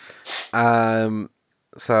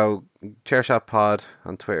 So, ChairShot Pod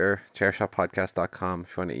on Twitter, chairshotpodcast.com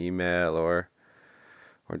if you want to email or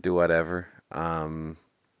do whatever. I'm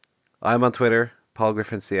on Twitter, Paul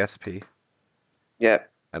Griffin CSP. Yeah.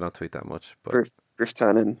 I don't tweet that much, but Griff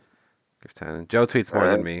Tannen. Joe tweets more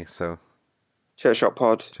than me, so ChairShot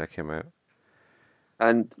Pod. Check him out.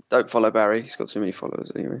 And don't follow Barry. He's got too many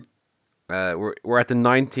followers anyway. We're at the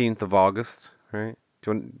 19th of August, right?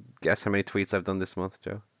 Do you want to guess how many tweets I've done this month,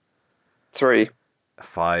 Joe? 3.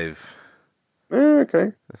 5.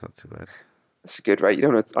 Okay. That's not too bad. That's a good rate. You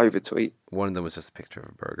don't want to over-tweet. One of them was just a picture of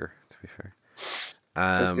a burger, to be fair.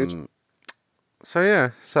 Sounds good.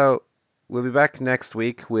 So we'll be back next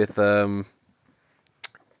week with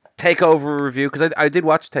Takeover review, because I did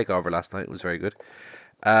watch Takeover last night. It was very good.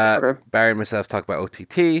 Okay. Barry and myself talk about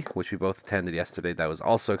OTT, which we both attended yesterday. That was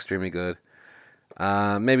also extremely good.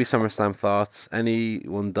 Maybe SummerSlam thoughts.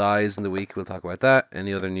 Anyone dies in the week, we'll talk about that.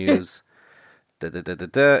 Any other news,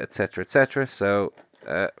 etc., etc. So,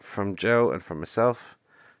 from Joe and from myself,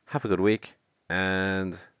 have a good week,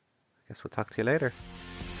 and I guess we'll talk to you later.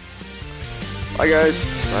 Bye, guys.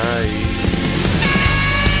 Bye.